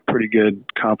you got a pretty good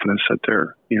confidence that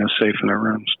they're safe in their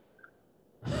rooms.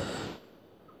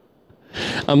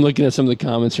 I'm looking at some of the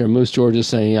comments here. Moose George is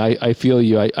saying, "I feel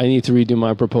you. I need to redo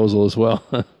my proposal as well."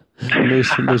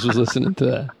 Moose was listening to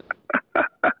that.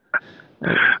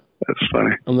 That's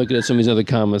funny. I'm looking at some of these other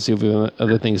comments, see if we have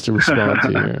other things to respond to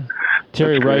here.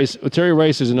 Terry Rice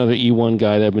is another E1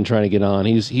 guy that I've been trying to get on.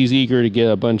 He's eager to get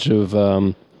a bunch of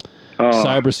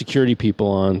cybersecurity people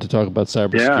on to talk about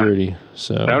cybersecurity. Yeah.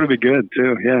 So that would be good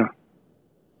too. Yeah.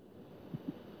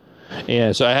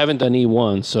 Yeah. So I haven't done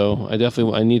E1, so I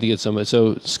need to get somebody.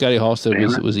 So Scotty Halstead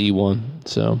was E1.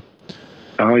 So.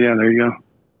 Oh yeah, there you go.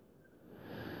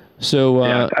 So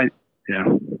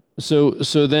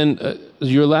So then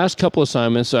your last couple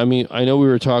assignments, I mean, I know we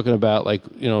were talking about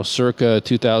circa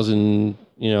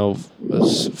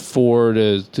 2004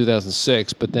 to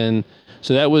 2006, but then,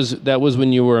 so that was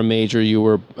when you were a major, you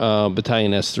were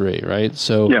battalion S3, right?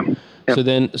 So, so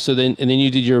then you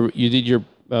did your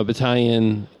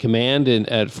battalion command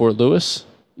at Fort Lewis,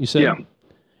 you said? Yeah.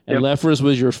 And Leffers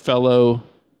was your fellow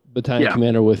battalion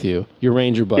commander with you, your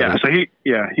Ranger buddy. Yeah. So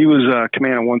he was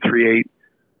command of 138.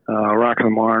 Rock of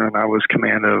the Marne, and I was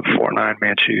command of 49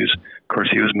 Manchus. Of course,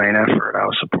 he was main effort. I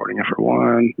was supporting effort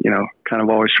 1. Kind of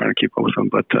always trying to keep up with him.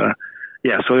 But so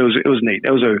it was neat.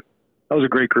 That was a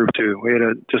great group too. We had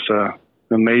an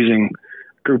amazing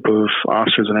group of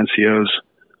officers and NCOs.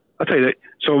 I'll tell you that.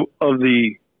 So of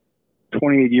the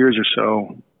 28 years or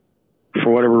so,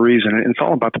 for whatever reason, and it's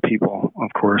all about the people,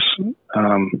 of course. It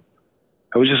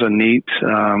was just a neat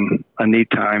time.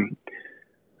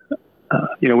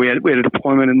 We had a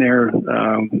deployment in there,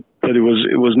 but it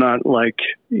was not like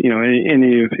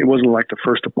it wasn't like the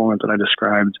first deployment that I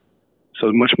described.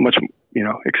 So much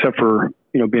except for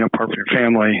being apart from your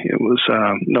family, it was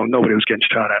nobody was getting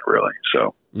shot at really.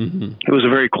 So it was a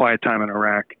very quiet time in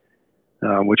Iraq,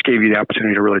 which gave you the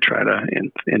opportunity to really try to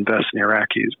invest in the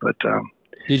Iraqis. But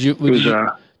did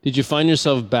you find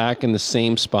yourself back in the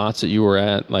same spots that you were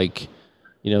at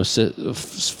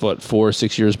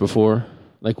 4-6 years before?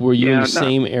 Like, were you in the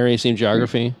same area, same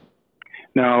geography?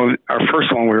 No, our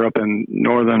first one, we were up in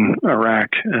northern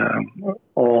Iraq,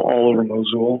 all over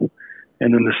Mosul.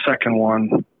 And then the second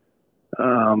one,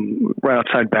 right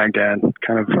outside Baghdad,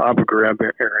 kind of Abu Ghraib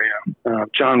area.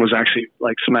 John was actually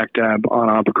smack dab on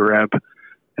Abu Ghraib.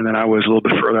 And then I was a little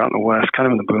bit further out in the west, kind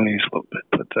of in the boonies a little bit.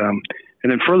 But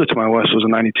and then further to my west was a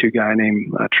 92 guy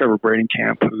named Trevor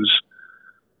Bradenkamp, who's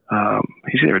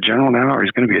he's either a general now or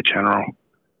he's going to be a general.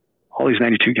 All these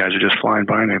 92 guys are just flying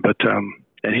by me, but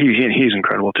and he's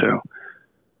incredible too.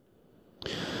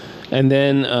 And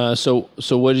then, so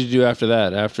what did you do after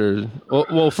that?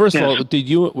 Well, first of all,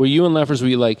 were you and Leffers? Were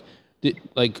you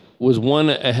was one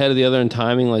ahead of the other in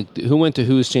timing? Like, who went to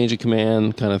whose change of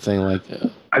command, kind of thing? Like,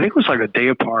 I think it was a day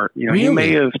apart. Really? He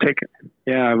may have taken.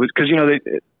 Yeah, it was because they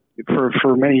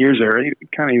for many years there,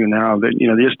 kind of even now that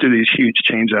they just do these huge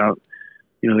change out.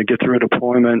 They get through a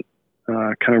deployment.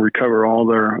 Kind of recover all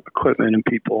their equipment and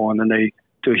people, and then they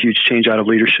do a huge change out of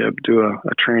leadership, do a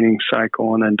training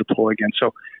cycle, and then deploy again.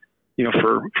 So,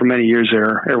 for many years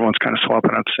there, everyone's kind of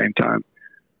swapping out at the same time.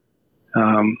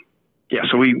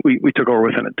 So we took over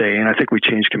within a day, and I think we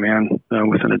changed command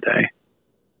within a day.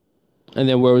 And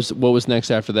then what was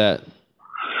next after that?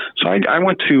 So I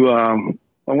went to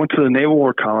the Naval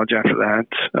War College after that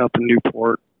up in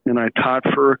Newport, and I taught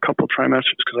for a couple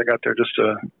trimesters because I got there just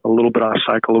a little bit off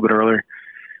cycle, a little bit earlier,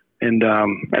 and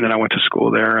then I went to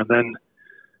school there, and then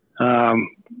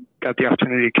got the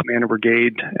opportunity to command a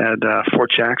brigade at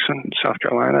Fort Jackson, South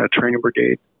Carolina, a training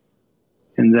brigade,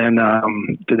 and then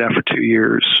did that for 2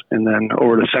 years, and then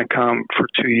over to CENTCOM for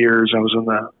 2 years. I was in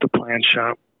the plan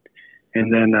shop,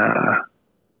 and then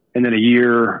a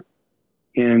year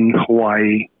in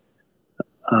Hawaii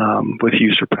with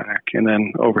USERPAC, and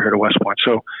then over here to West Point.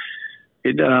 So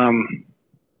it,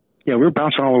 we were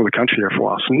bouncing all over the country there for a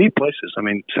while. Some neat places. I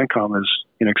mean, CENTCOM is,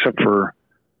 except for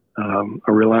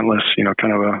a relentless,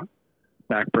 kind of a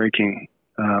back-breaking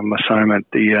assignment.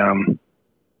 The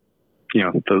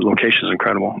location is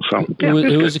incredible. So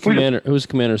who was the commander? Who was the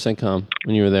commander of CENTCOM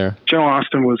when you were there? General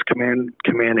Austin was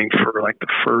commanding for like the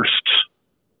first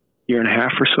year and a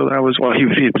half or so. That was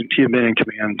he had been in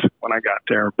command when I got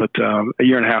there, but a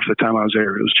year and a half of the time I was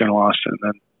there, it was General Austin, and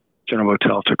then General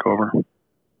Votel took over.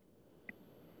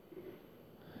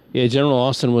 Yeah, General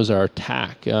Austin was our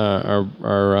TAC, our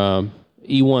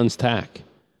E1's TAC.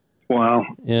 Wow.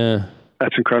 Yeah,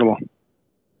 that's incredible.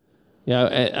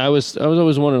 Yeah, I was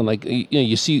always wondering, like,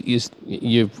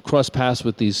 you cross paths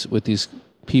with these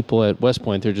people at West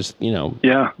Point. They're just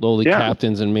lowly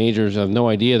captains and majors. I have no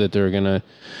idea that they're gonna,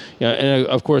 and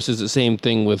of course it's the same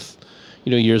thing with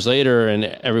years later and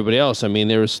everybody else. I mean,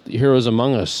 there was heroes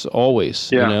among us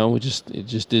always. We just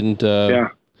didn't.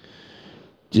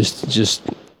 Just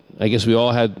I guess we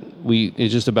all had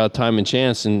it's just about time and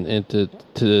chance and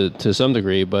to some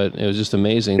degree, but it was just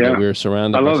amazing that we were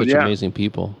surrounded by such amazing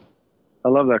people. I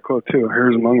love that quote too.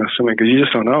 Heroes among us. I mean, because you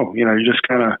just don't know. You just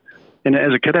kind of. And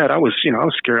as a cadet, I was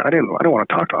scared. I didn't want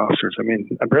to talk to officers. I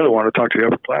mean, I barely wanted to talk to the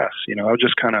upper class. I was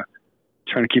just kind of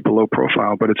trying to keep a low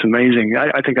profile. But it's amazing.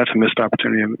 I think that's a missed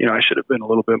opportunity. I should have been a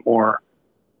little bit more,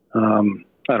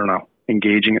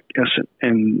 engaging, I guess,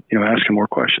 and asking more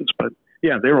questions. But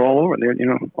yeah, they were all over there.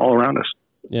 All around us.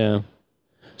 Yeah.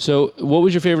 So, what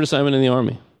was your favorite assignment in the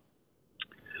Army?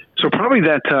 So probably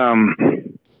that.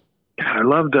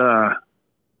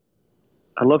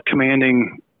 I loved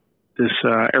commanding this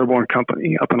airborne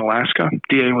company up in Alaska.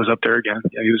 DA was up there again.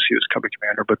 Yeah, he was company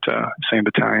commander, but same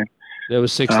battalion. That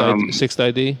was 6th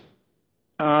ID?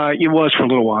 It was for a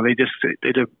little while. They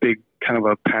did a big kind of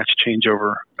a patch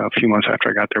changeover a few months after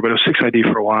I got there, but it was 6th ID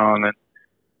for a while, and then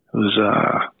it was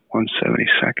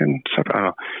 172nd. I don't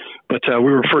know. But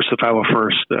we were first to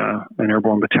 501st, an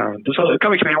airborne battalion. So the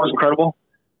company commander was incredible,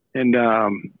 and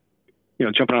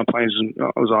jumping on planes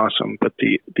was awesome, but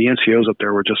the NCOs up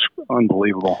there were just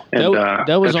unbelievable. And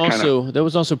that was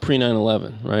also pre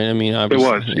 9/11, right? I mean, obviously,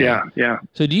 it was, yeah.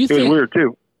 So do you think it was weird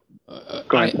too?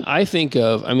 I think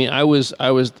of. I mean, I was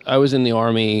in the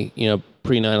Army,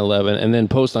 pre 9/11, and then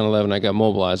post 9/11, I got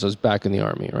mobilized. I was back in the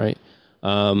Army, right?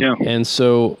 And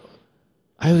so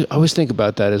I always think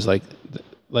about that as like.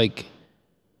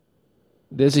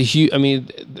 There's a huge. I mean,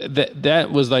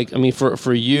 that was like. I mean,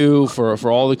 for you,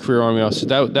 for all the career Army officers,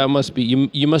 that must be.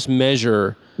 You must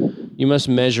measure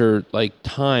like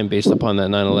time based upon that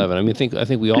 9/11. I mean, I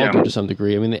think we all do to some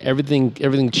degree. I mean, everything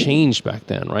changed back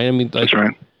then, right? I mean, that's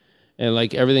right. And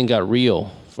like everything got real,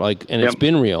 it's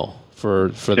been real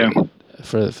for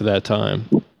that time.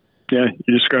 Yeah,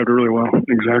 you described it really well.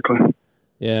 Exactly.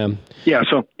 Yeah. Yeah.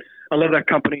 So I love that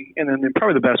company, and then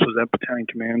probably the best was that battalion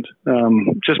command,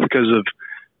 just because of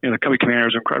the company commander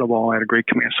was incredible. I had a great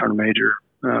command sergeant major,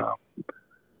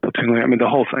 platoon leader. I mean, the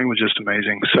whole thing was just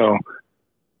amazing. So,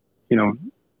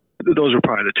 those are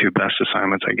probably the two best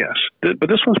assignments, I guess. But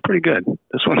this one's pretty good.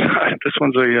 This one's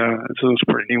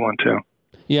a pretty neat one too.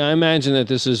 Yeah, I imagine that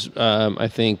this is, I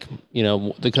think,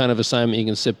 the kind of assignment you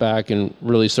can sit back and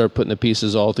really start putting the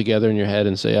pieces all together in your head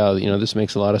and say, oh, this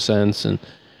makes a lot of sense, and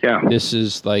this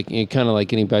is like kind of like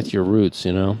getting back to your roots,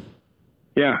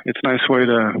 Yeah, it's a nice way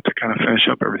to kind of finish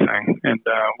up everything, and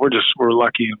we're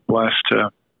lucky and blessed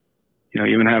to,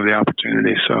 even have the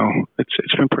opportunity. So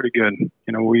it's been pretty good.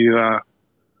 We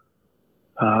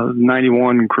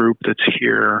 91 group that's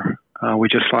here. We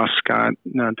just lost Scott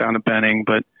down to Benning,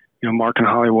 but Mark and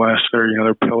Holly West,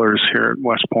 they're pillars here at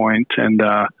West Point, and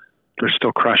they're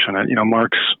still crushing it.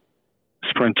 Mark's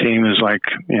sprint team is like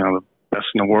the best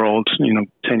in the world,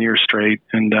 10 years straight,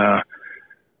 and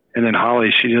then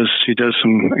Holly, she does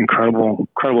some incredible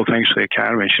things for the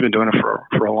academy. She's been doing it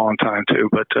for a long time too,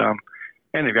 but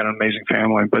and they've got an amazing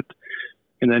family. But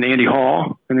and then Andy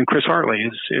Hall, and then Chris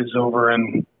Hartley is over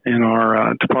in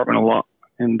our Department of Law,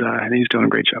 and he's doing a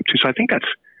great job too. So I think that's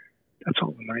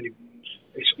all the 91s.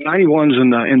 91's in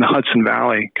the Hudson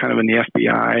Valley, kind of in the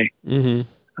FBI,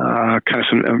 kind of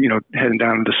some, heading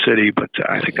down to the city. But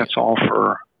I think that's all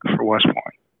for West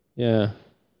Point. Yeah.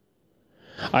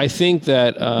 I think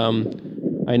that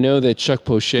I know that Chuck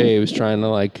Poche was trying to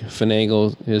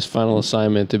finagle his final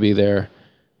assignment to be there.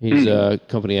 He's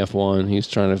company F1. He's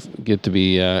trying to get to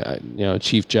be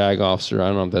chief JAG officer. I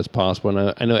don't know if that's possible.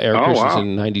 And I know Eric Christensen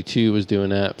in '92 was doing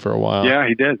that for a while. Yeah,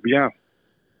 he did. Yeah.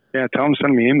 Tell him to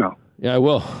send me an email. Yeah, I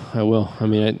will. I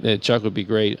mean, Chuck would be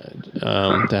great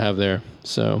to have there.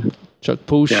 So Chuck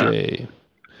Poche. Yeah.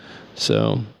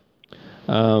 So.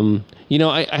 I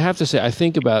have to say, I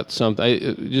think about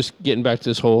something. Just getting back to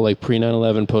this whole pre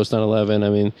 9/11, post 9/11. I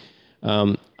mean,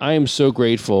 I am so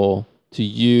grateful to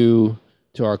you,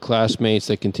 to our classmates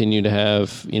that continue to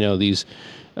have these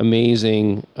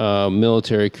amazing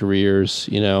military careers.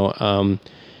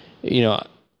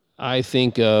 I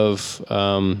think of.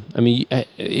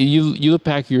 You look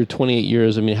back your 28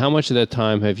 years. I mean, how much of that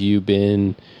time have you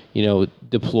been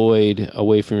deployed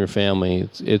away from your family?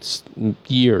 It's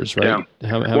years, right? Yeah.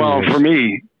 How well, years? For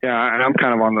me, and I'm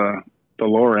kind of on the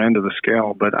lower end of the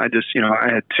scale, but I just, I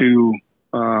had 2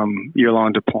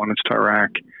 year-long deployments to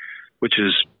Iraq, which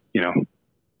is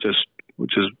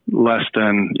less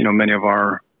than, many of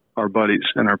our buddies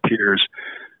and our peers.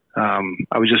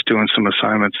 I was just doing some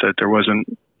assignments that there wasn't,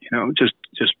 just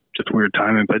weird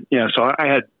timing, but yeah, so I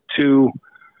had 2.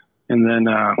 And then,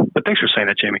 but thanks for saying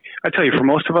that, Jamie. I tell you, for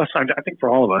most of us, I think for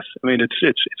all of us, I mean, it's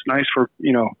nice for,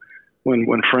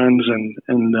 when friends and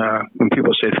when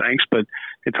people say thanks, but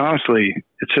it's honestly,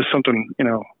 it's just something,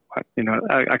 I can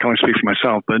only speak for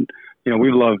myself, but,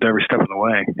 we've loved every step of the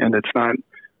way, and it's not,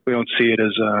 we don't see it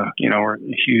as a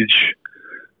huge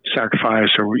sacrifice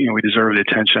or, we deserve the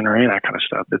attention or any of that kind of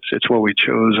stuff. It's what we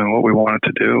chose and what we wanted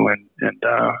to do. And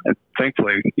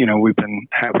thankfully, we've been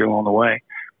happy along the way.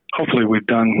 Hopefully we've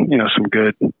done, some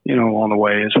good, along the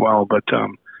way as well. But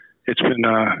it's been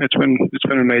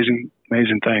an amazing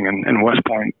thing. And West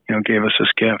Point, gave us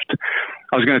this gift.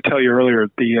 I was going to tell you earlier,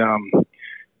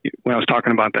 when I was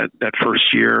talking about that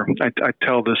first year, I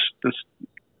tell this.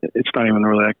 It's not even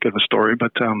really that good of a story,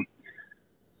 but I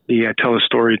tell the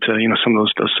story to some of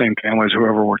those same families,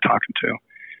 whoever we're talking to.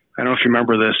 I don't know if you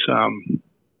remember this.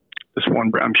 This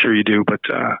one, I'm sure you do, but.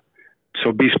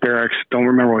 So Beast Barracks, don't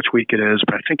remember which week it is,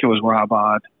 but I think it was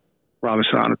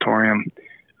Robinson Auditorium,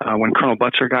 when Colonel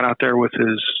Butzer got out there with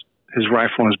his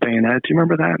rifle and his bayonet. Do you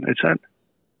remember that?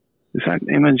 Is that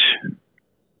image?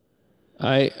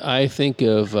 I think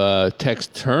of Tex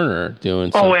Turner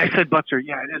doing something. Oh, I said Butzer.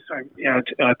 Yeah, it is. Yeah,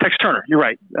 Tex Turner. You're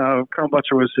right. Colonel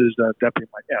Butzer was his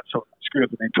deputy. Yeah, so I screwed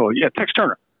up the name totally. Yeah, Tex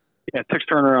Turner. Yeah, Tex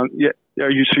Turner. So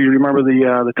you remember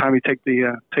the time he takes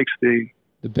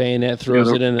the bayonet,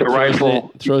 throws it in the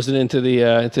rifle, throws it into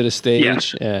the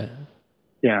stage. Yeah.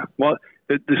 Yeah. Well,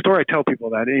 the story I tell people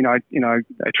that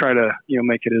I try to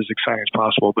make it as exciting as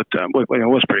possible, but it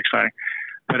was pretty exciting.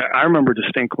 But I remember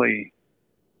distinctly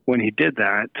when he did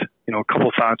that. A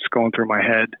couple thoughts going through my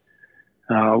head.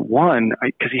 One,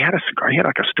 because he had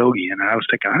like a stogie, and I was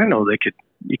thinking, I didn't know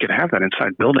you could have that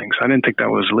inside buildings. I didn't think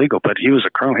that was legal, but he was a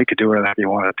colonel; he could do whatever he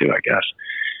wanted to do, I guess.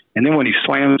 And then when he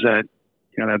slams that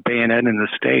bayonet in the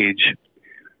stage,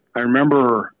 I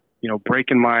remember,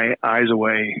 breaking my eyes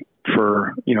away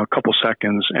for, a couple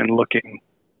seconds and looking,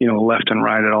 left and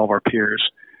right at all of our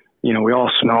peers. We all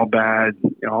smell bad.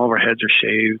 All of our heads are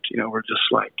shaved. We're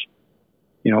just like,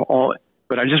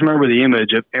 but I just remember the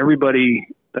image of everybody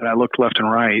that I looked left and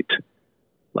right,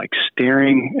 like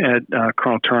staring at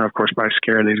Colonel Turner, of course, probably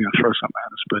scared that he's going to throw something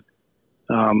at us, but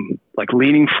like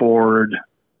leaning forward,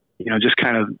 just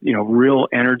kind of, real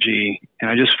energy. And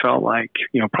I just felt like,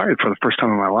 probably for the first time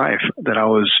in my life that I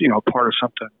was, part of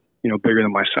something, bigger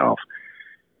than myself.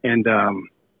 And,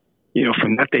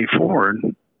 from that day forward,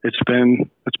 it's been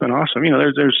awesome.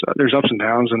 There's ups and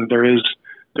downs, and there is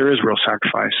real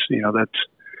sacrifice,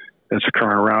 that's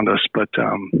occurring around us. But,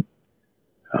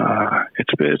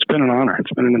 it's been an honor.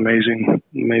 It's been an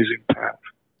amazing path.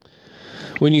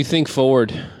 When you think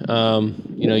forward, I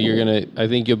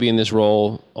think you'll be in this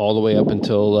role all the way up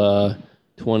until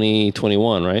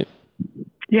 2021, right?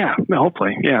 Yeah,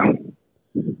 hopefully, yeah.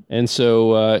 And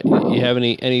so, you have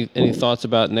any thoughts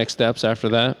about next steps after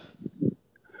that?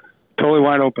 Totally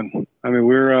wide open. I mean,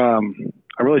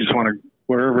 I really just want to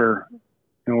wherever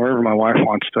my wife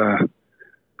wants to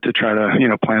try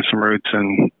to plan some routes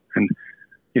and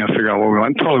figure out what we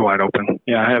want. Totally wide open.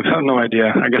 Yeah, I have no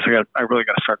idea. I guess I really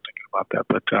got to start thinking about that.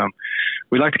 But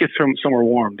we'd like to get somewhere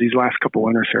warm. These last couple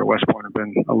winters here at West Point have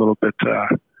been a little bit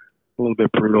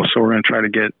brutal. So we're going to try to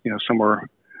get somewhere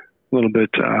a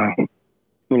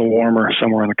little warmer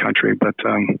somewhere in the country. But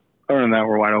other than that,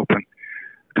 we're wide open.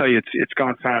 I tell you, it's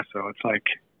gone fast though.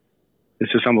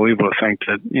 It's just unbelievable to think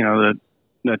that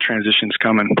that transition's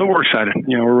coming. But we're excited.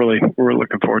 We're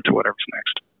looking forward to whatever's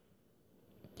next.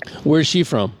 Where's she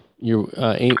from? Your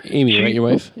Amy, right? Your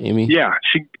wife, Amy. Yeah,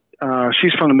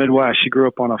 she's from the Midwest. She grew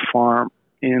up on a farm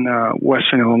in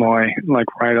Western Illinois, like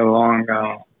right along.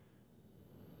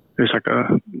 There's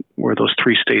where those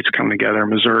three states come together: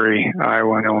 Missouri,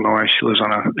 Iowa, and Illinois.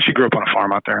 She grew up on a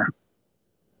farm out there.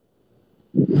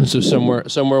 So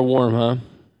somewhere warm, huh?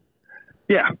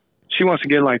 Yeah, she wants to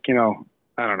get I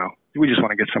don't know. We just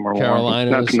want to get somewhere warm,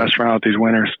 not to mess around with these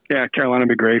winters. Yeah, Carolina would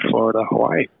be great. Florida,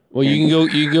 Hawaii. Well, you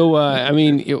can go. I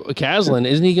mean, Caslin,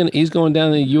 isn't he he's going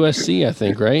down to USC, I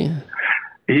think, right?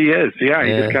 He is. Yeah,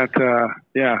 he just got.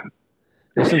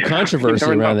 There's some controversy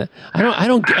around that. I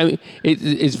mean,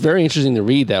 it's very interesting to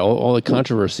read that all the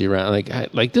controversy around.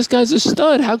 Like this guy's a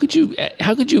stud. How could you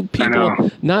people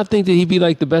not think that he'd be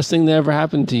like the best thing that ever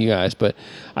happened to you guys? But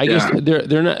I guess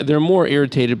they're more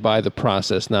irritated by the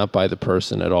process, not by the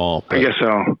person at all. But, I guess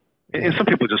so. And some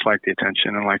people just like the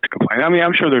attention and like to complain. I mean,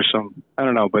 I'm sure there's some. I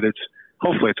don't know, but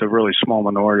hopefully it's a really small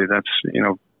minority that's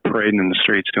parading in the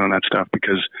streets doing that stuff,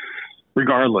 because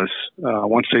regardless,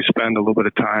 once they spend a little bit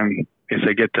of time, if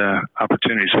they get the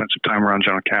opportunity to spend some time around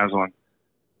John Caslin,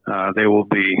 they will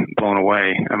be blown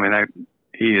away. I mean,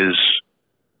 he is,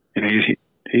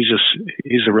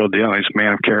 he's a real deal. He's a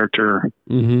man of character,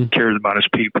 cares about his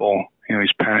people.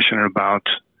 He's passionate about,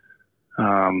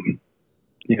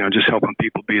 just helping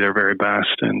people be their very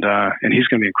best. And he's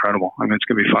going to be incredible. I mean, it's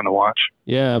going to be fun to watch.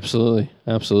 Yeah, absolutely.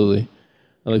 Absolutely.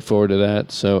 I look forward to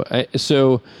that.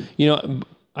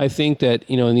 I think that,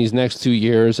 in these next 2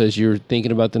 years, as you're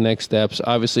thinking about the next steps,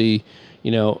 obviously,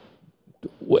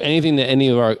 anything that any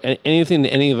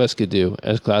of us could do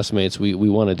as classmates, we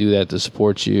want to do that to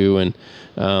support you. And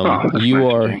you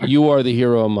are the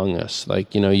hero among us.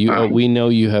 We know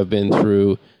you have been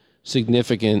through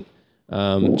significant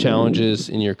challenges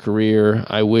in your career.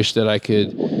 I wish that I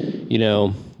could,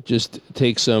 just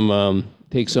take some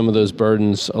of those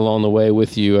burdens along the way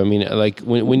with you. I mean, like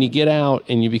when you get out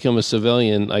and you become a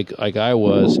civilian, like I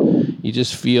was, you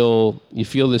just feel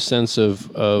this sense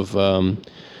of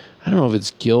I don't know if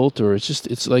it's guilt or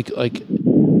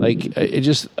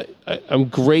I'm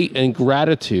great and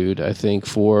gratitude, I think,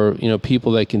 for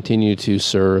people that continue to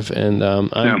serve, and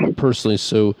I'm personally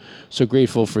so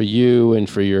grateful for you and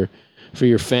for your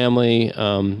family.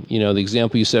 The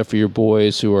example you set for your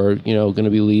boys who are going to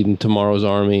be leading tomorrow's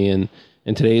Army and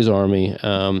today's Army,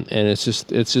 and it's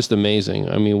just amazing.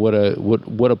 I mean, what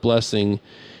a blessing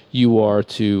you are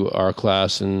to our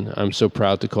class, and I'm so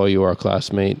proud to call you our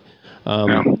classmate.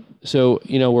 So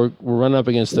we're running up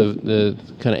against the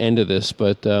kind of end of this,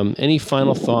 but any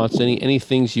final thoughts, any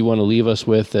things you want to leave us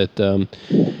with that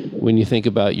when you think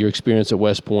about your experience at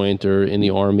West Point or in the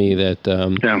Army that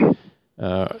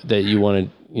that you want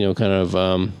to kind of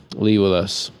leave with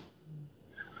us?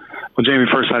 Well, Jamie,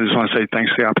 first I just want to say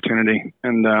thanks for the opportunity,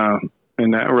 and I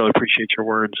really appreciate your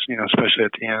words, especially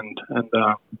at the end, and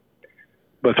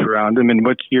but throughout. I mean,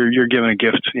 what you're giving a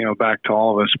gift, back to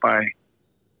all of us by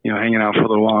hanging out for a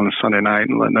little while on a Sunday night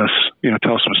and letting us,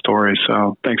 tell some stories.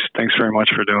 So thanks very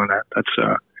much for doing that.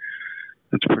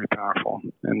 That's pretty powerful.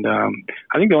 And I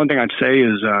think the only thing I'd say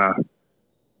is,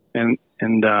 I'm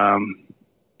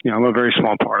a very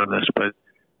small part of this, but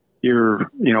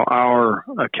our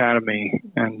academy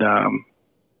and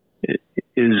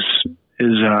is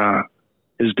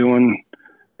doing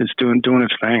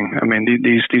its thing. I mean,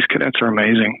 these cadets are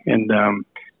amazing, and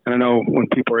I know when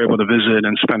people are able to visit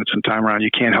and spend some time around,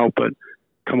 you can't help but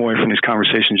come away from these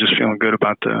conversations just feeling good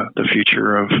about the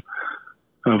future of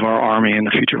our Army and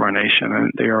the future of our nation.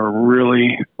 And they are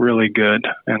really, really good.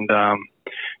 And,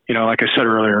 like I said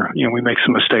earlier, we make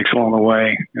some mistakes along the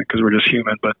way because we're just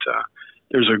human, but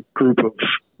there's a group of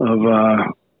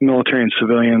military and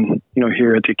civilian,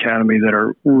 here at the Academy that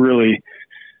are really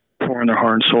pouring their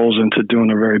heart and souls into doing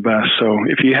their very best. So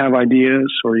if you have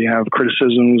ideas or you have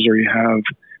criticisms or you have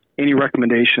any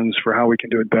recommendations for how we can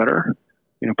do it better,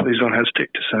 please don't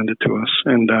hesitate to send it to us,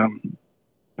 and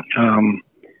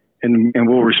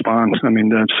we'll respond. I mean,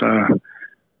 that's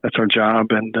our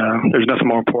job, and there's nothing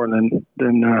more important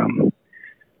than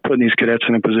putting these cadets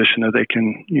in a position that they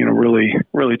can, really,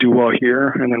 really do well here,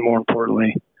 and then more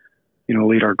importantly,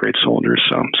 lead our great soldiers.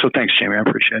 So thanks, Jamie. I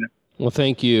appreciate it. Well,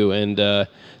 thank you, and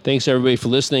thanks everybody for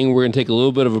listening. We're going to take a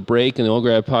little bit of a break, and the Old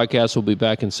Grad Podcast will be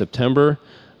back in September.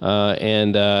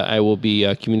 And I will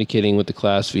be communicating with the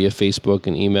class via Facebook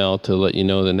and email to let you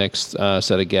know the next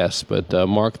set of guests. But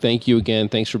Mark, thank you again.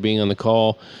 Thanks for being on the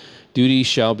call. Duty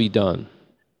shall be done.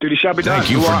 Duty shall be done.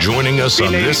 Thank you for joining us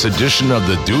on this edition of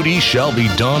the Duty Shall Be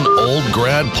Done Old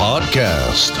Grad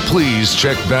Podcast. Please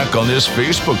check back on this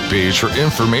Facebook page for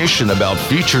information about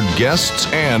featured guests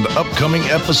and upcoming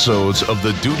episodes of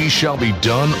the Duty Shall Be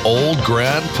Done Old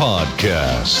Grad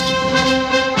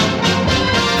Podcast.